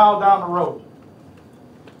about a mile down the road.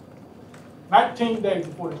 19 days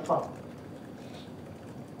before this trial.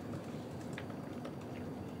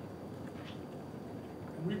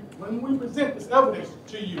 When we present this evidence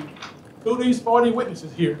to you through these 40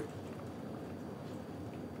 witnesses here,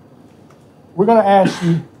 we're going to ask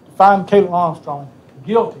you to find Kaitlin Armstrong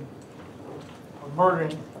guilty of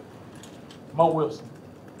murdering Mo Wilson.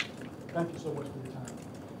 Thank you so much for your time.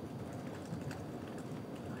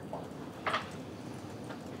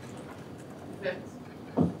 Thank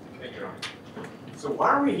you, Your Honor. So why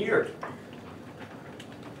are we here?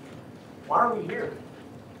 Why are we here?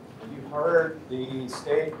 You heard the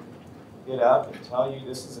state get up and tell you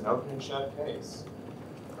this is an open and shut case,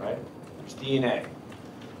 right? There's DNA,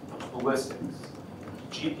 ballistics,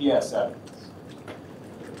 GPS evidence.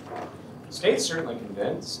 The state's certainly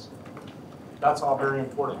convinced. That's all very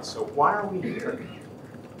important. So why are we here?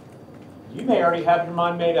 You may already have your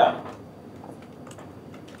mind made up.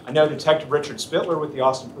 I know Detective Richard Spittler with the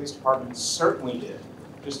Austin Police Department certainly did,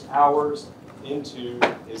 just hours into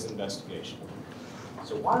his investigation.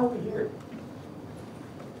 So why are we here?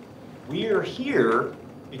 We are here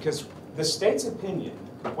because the state's opinion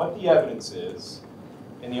of what the evidence is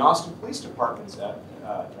and the Austin Police Department's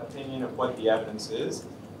opinion of what the evidence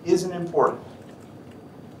isn't important.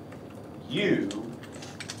 You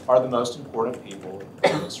are the most important people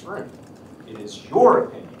in this room. It is your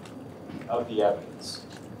opinion of the evidence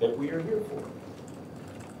that we are here for.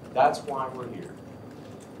 That's why we're here.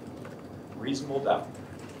 Reasonable doubt.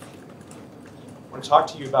 I want to talk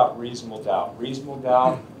to you about reasonable doubt. Reasonable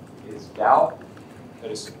doubt is doubt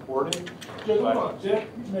that is supported. Jeff,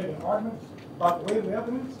 he's making arguments about the weight of the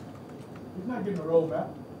evidence. He's not giving a roadmap.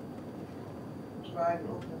 Provide an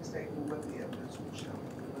opening statement what the evidence would show.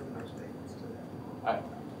 Deliver our statements to that.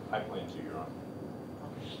 I plan to, Your Honor.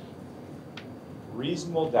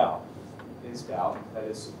 Reasonable doubt is doubt that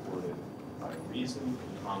is supported by reason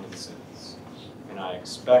and common sense. And I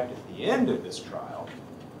expect at the end of this trial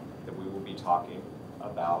that we will be talking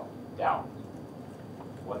about doubt,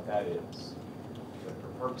 what that is. But for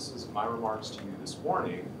purposes of my remarks to you this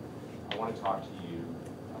morning, I want to talk to you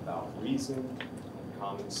about reason and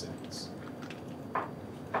common sense.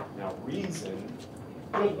 Now, reason...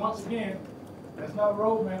 Because once again, that's not a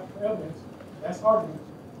roadmap for evidence. That's argument.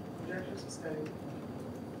 Judges study.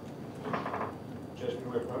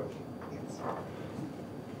 Judgment we approach? Yes.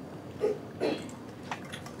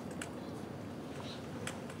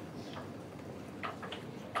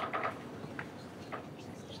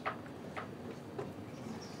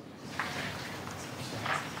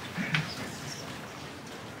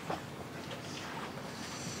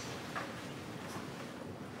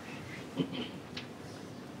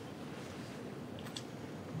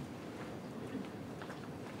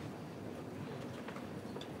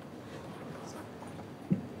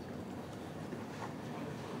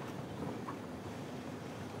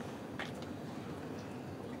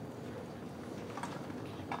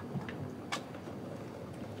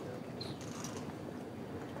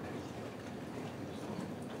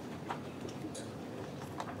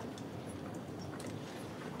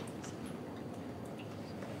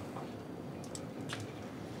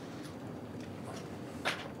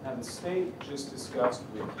 Now, the state just discussed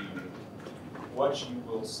with you what you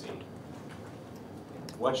will see,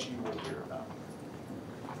 what you will hear about,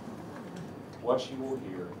 what you will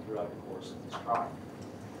hear throughout the course of this trial.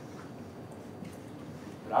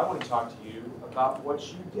 But I want to talk to you about what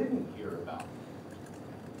you didn't hear about.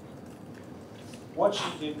 What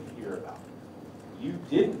you didn't hear about. You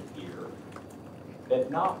didn't hear that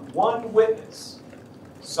not one witness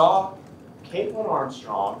saw Kaitlin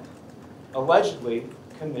Armstrong allegedly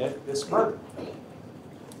commit this murder.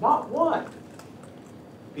 Not one,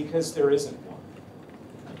 because there isn't one.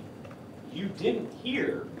 You didn't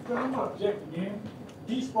hear. Because I'm going to object again.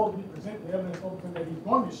 He's supposed to be presenting the evidence open that he's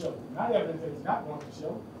going to show, not evidence that he's not going to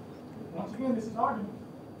show. Once again, this is argument.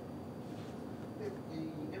 The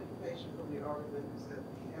implication from the argument is that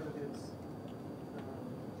the evidence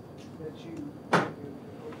that you, in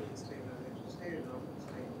opening statement, that you stated in opening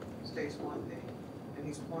statement, states one thing, and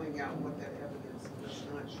he's pointing out what that evidence does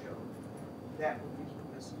not show, that would be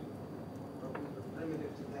permissible. But we were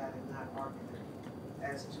limited to that and not arguing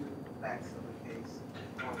as to the facts of the case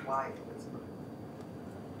or why it does not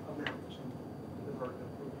amount to the burden of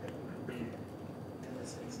proof that we need in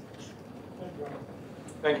this instance. Thank you, Your Honor.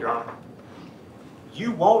 Thank you, Your Honor.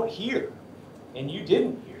 You won't hear, and you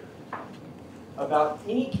didn't hear, about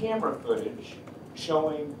any camera footage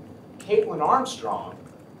showing Kaitlin Armstrong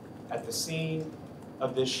at the scene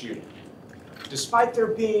of this shooting, despite there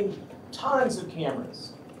being tons of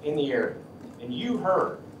cameras in the area. And you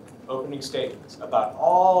heard opening statements about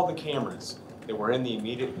all the cameras that were in the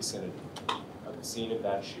immediate vicinity of the scene of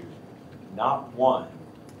that shooting. Not one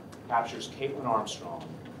captures Kaitlin Armstrong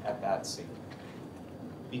at that scene,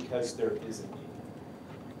 because there isn't any.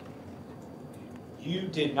 You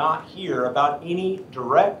did not hear about any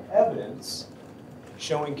direct evidence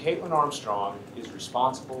showing Kaitlin Armstrong is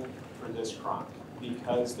responsible for this crime,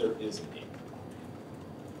 because there isn't any.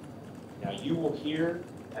 Now you will hear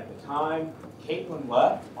at the time Kaitlin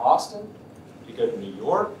left Austin to go to New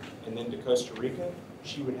York and then to Costa Rica,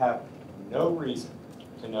 she would have no reason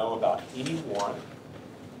to know about anyone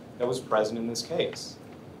that was present in this case.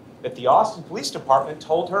 That the Austin Police Department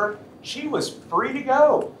told her she was free to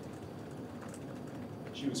go.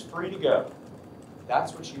 She was free to go.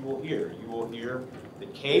 That's what you will hear. You will hear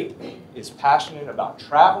that Kate is passionate about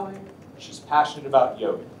traveling. She's passionate about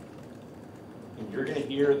yoga. And you're going to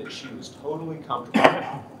hear that she was totally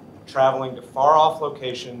comfortable traveling to far-off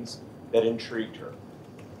locations that intrigued her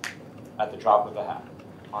at the drop of a hat,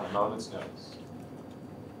 on a moment's notice.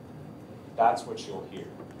 That's what you'll hear.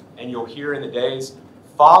 And you'll hear in the days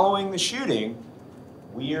following the shooting,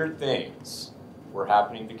 weird things were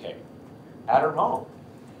happening to Kate at her home.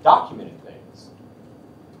 Documented things.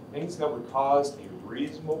 Things that would cause a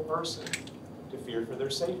reasonable person to fear for their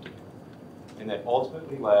safety. And that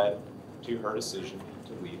ultimately led to her decision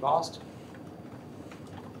to leave Austin.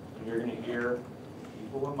 And you're going to hear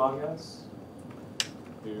people among us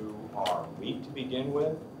who are weak to begin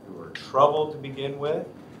with, who are troubled to begin with,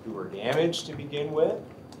 who are damaged to begin with,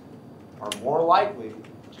 are more likely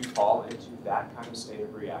to fall into that kind of state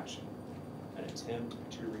of reaction, an attempt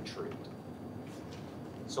to retreat.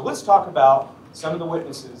 So let's talk about some of the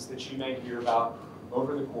witnesses that you may hear about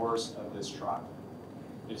over the course of this trial.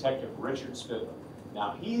 Detective Richard Spidler.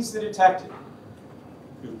 Now, he's the detective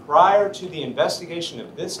who, prior to the investigation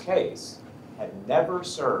of this case, had never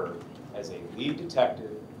served as a lead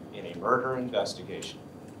detective in a murder investigation.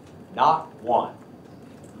 Not one.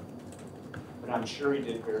 But I'm sure he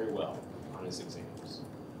did very well on his exams.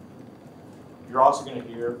 You're also going to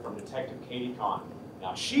hear from Detective Katie Conn.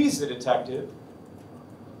 Now, she's the detective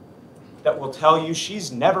that will tell you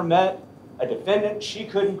she's never met a defendant she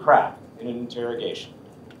couldn't crack in an interrogation,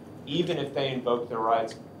 even if they invoked their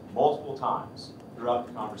rights multiple times throughout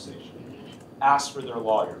the conversation. Asked for their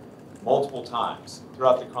lawyer multiple times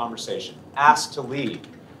throughout the conversation. Asked to leave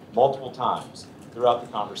multiple times throughout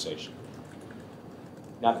the conversation.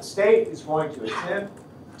 Now, the state is going to attempt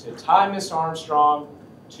to tie Miss Armstrong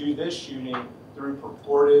to this shooting through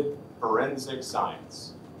purported forensic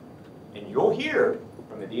science. And you'll hear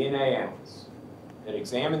from the DNA analysts that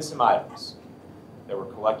examined some items that were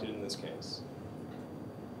collected in this case.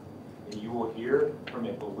 And you will hear from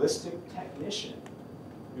a ballistic technician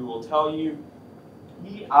who will tell you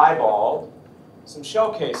he eyeballed some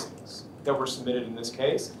shell casings that were submitted in this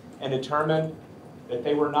case and determined that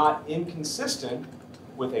they were not inconsistent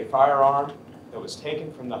with a firearm that was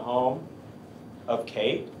taken from the home of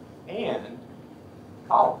Kate and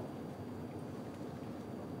Colin.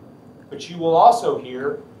 But you will also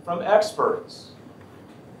hear from experts.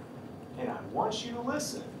 And I want you to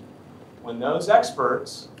listen when those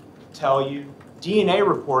experts tell you DNA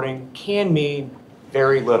reporting can mean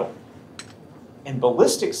very little. And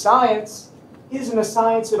ballistic science isn't a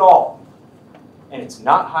science at all. And it's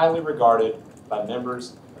not highly regarded by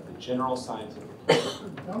members of the general scientific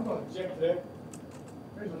community. I'm going to object to that.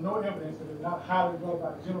 There's no evidence that it's not highly regarded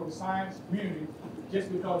by the general science community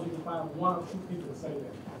just because you can find one or two people to say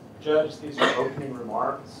that. Judge, these are opening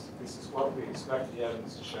remarks. This is what we expect the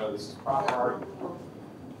evidence to show. This is proper argument.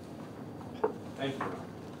 Thank you.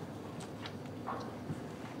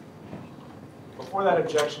 Before that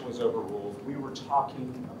objection was overruled, we were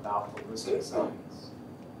talking about ballistic science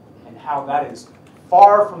and how that is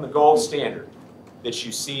far from the gold standard that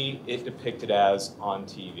you see it depicted as on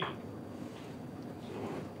TV.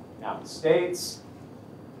 Now, the states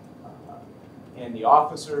and the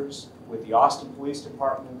officers with the Austin Police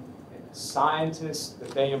Department and the scientists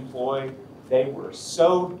that they employ They were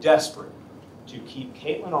so desperate to keep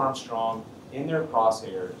Kaitlin Armstrong in their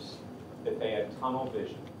crosshairs that they had tunnel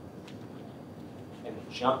vision and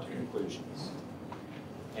jumped to conclusions.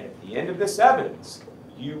 And at the end of this evidence,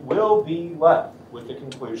 you will be left with the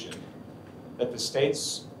conclusion that the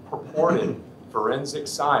state's purported forensic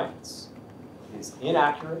science is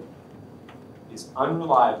inaccurate, is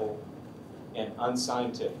unreliable, and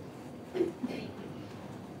unscientific.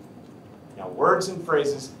 Now, words and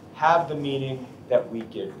phrases have the meaning that we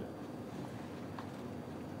give them.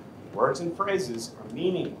 Words and phrases are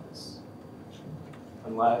meaningless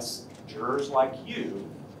unless jurors like you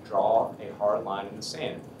draw a hard line in the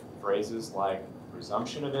sand. Phrases like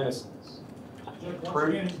presumption of innocence. Once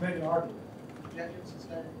again, he's making an argument. Objection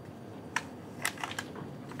sustained.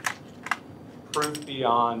 Proof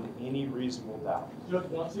beyond any reasonable doubt. Judge,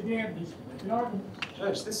 once again, he's making arguments.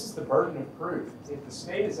 Judge, this is the burden of proof. If the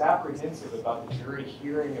state is apprehensive about the jury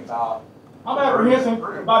hearing about... I'm apprehensive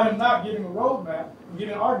about him not giving a roadmap and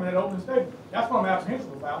giving an argument at opening statement. That's what I'm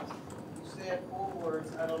apprehensive about. You said 4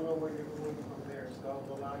 words. I don't know where you're going from there, so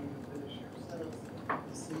I'll allow you to finish your sentence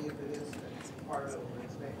to see if it is part of the opening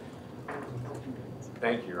statement.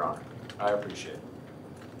 Thank you, Your Honor. I appreciate it.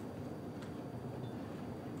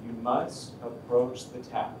 You must approach the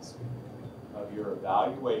task of your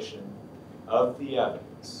evaluation of the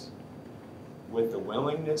evidence with the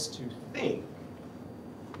willingness to think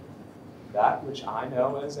that which I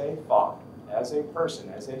know as a father, as a person,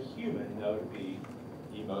 as a human, know to be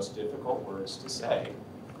the most difficult words to say.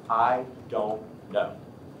 I don't know.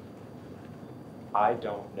 I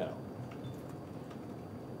don't know.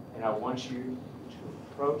 And I want you to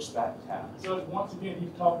approach that task. Judge, once again,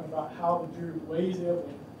 he's talking about how the jury weighs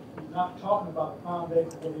evidence. He's not talking about the foundation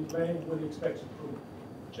of what he's laying, what he expects to prove.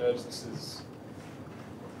 Judge, this is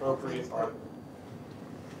appropriate argument.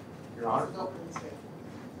 Your Honor? This is opening statement.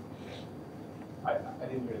 I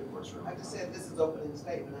didn't hear the court's ruling. I just said this is opening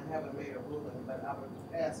statement. I haven't made a ruling, but I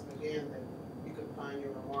would ask again that you could find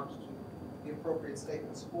your remarks to the appropriate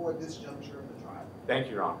statements for this juncture of the trial. Thank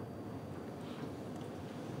you, Your Honor.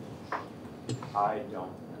 I don't know.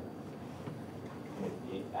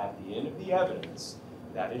 At the end of the evidence,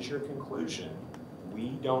 that is your conclusion. We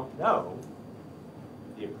don't know.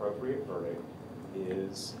 The appropriate verdict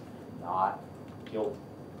is not guilty.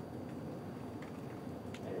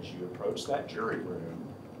 And as you approach that jury room,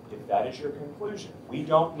 if that is your conclusion, we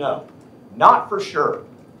don't know, not for sure,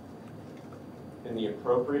 then the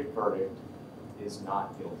appropriate verdict is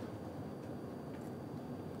not guilty.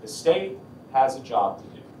 The state has a job to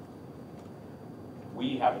do.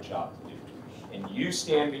 We have a job to do. And you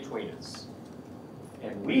stand between us.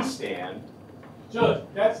 And we stand... Judge,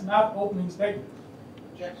 that's not opening statement.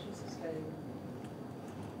 Objection sustained.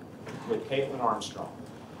 With Kaitlin Armstrong,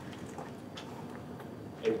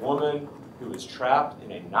 a woman who is trapped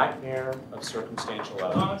in a nightmare of circumstantial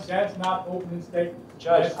evidence. That's not opening statement.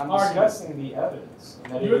 Judge, That's I'm argument. discussing the evidence.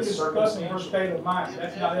 And that You're it is discussing her circumstantial. state of mind.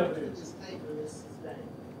 That's not evidence. The statement is sustained.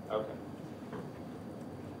 Okay.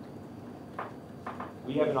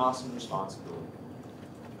 We have an awesome responsibility.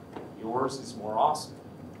 Yours is more awesome.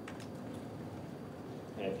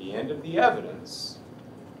 And at the end of the evidence,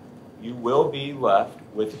 you will be left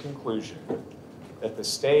with the conclusion that the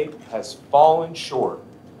state has fallen short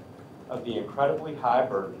of the incredibly high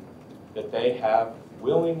burden that they have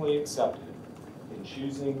willingly accepted in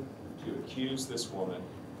choosing to accuse this woman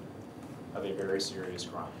of a very serious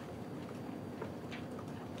crime.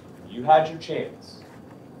 You had your chance.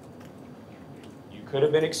 You could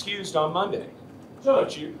have been excused on Monday.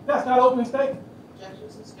 Judge, that's not opening statement. Objection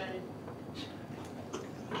sustained.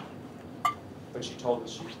 But you told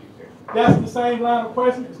us you to be fair. That's the same line of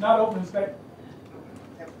question. It's not opening statement.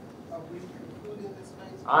 Are we concluding this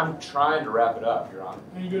case? I'm trying to wrap it up, Your Honor.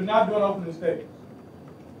 And you're not doing opening statement.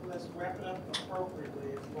 Let's wrap it up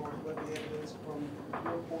appropriately as far as what the evidence from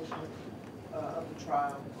your portion of the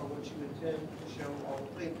trial or what you intend to show or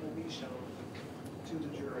think will be shown to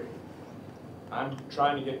the jury. I'm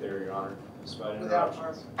trying to get there, Your Honor, despite Without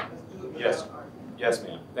interruptions. argument. Let's do it Yes. without argument. Yes,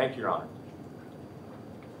 ma'am. Thank you, Your Honor.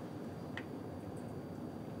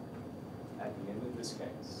 At the end of this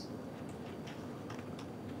case,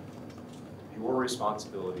 your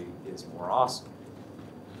responsibility is more awesome.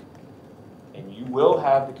 And you will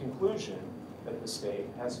have the conclusion that the state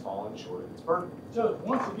has fallen short of its burden. Judge,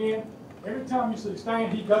 once again, every time you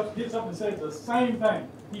sustain, he gets up and says the same thing.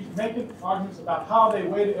 He's making arguments about how they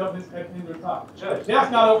weigh the evidence at the end of the trial. Judge,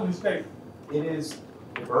 That's not opening statement. it is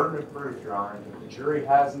the burden of proof, Your Honor, that the jury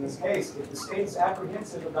has in this case. If the state is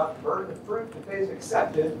apprehensive about the burden of proof that they've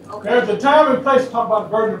accepted, There's a time and place to talk about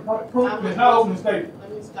the burden of proof, and it's not open statement.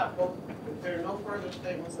 Let me stop both. If there are no further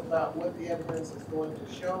statements about what the evidence is going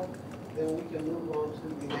to show, then we can move on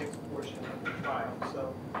to the next portion of the trial.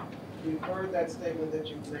 So we've heard that statement that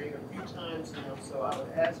you've made a few times now, so I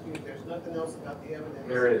would ask you if there's nothing else about the evidence.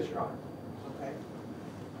 there is, Your Honor. Okay.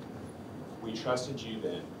 We trusted you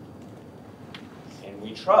then. And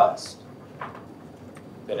we trust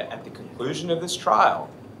that at the conclusion of this trial,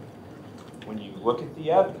 when you look at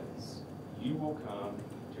the evidence, you will come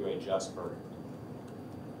to a just verdict.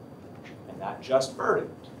 And that just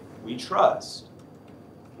verdict, we trust,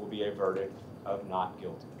 will be a verdict of not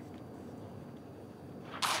guilty.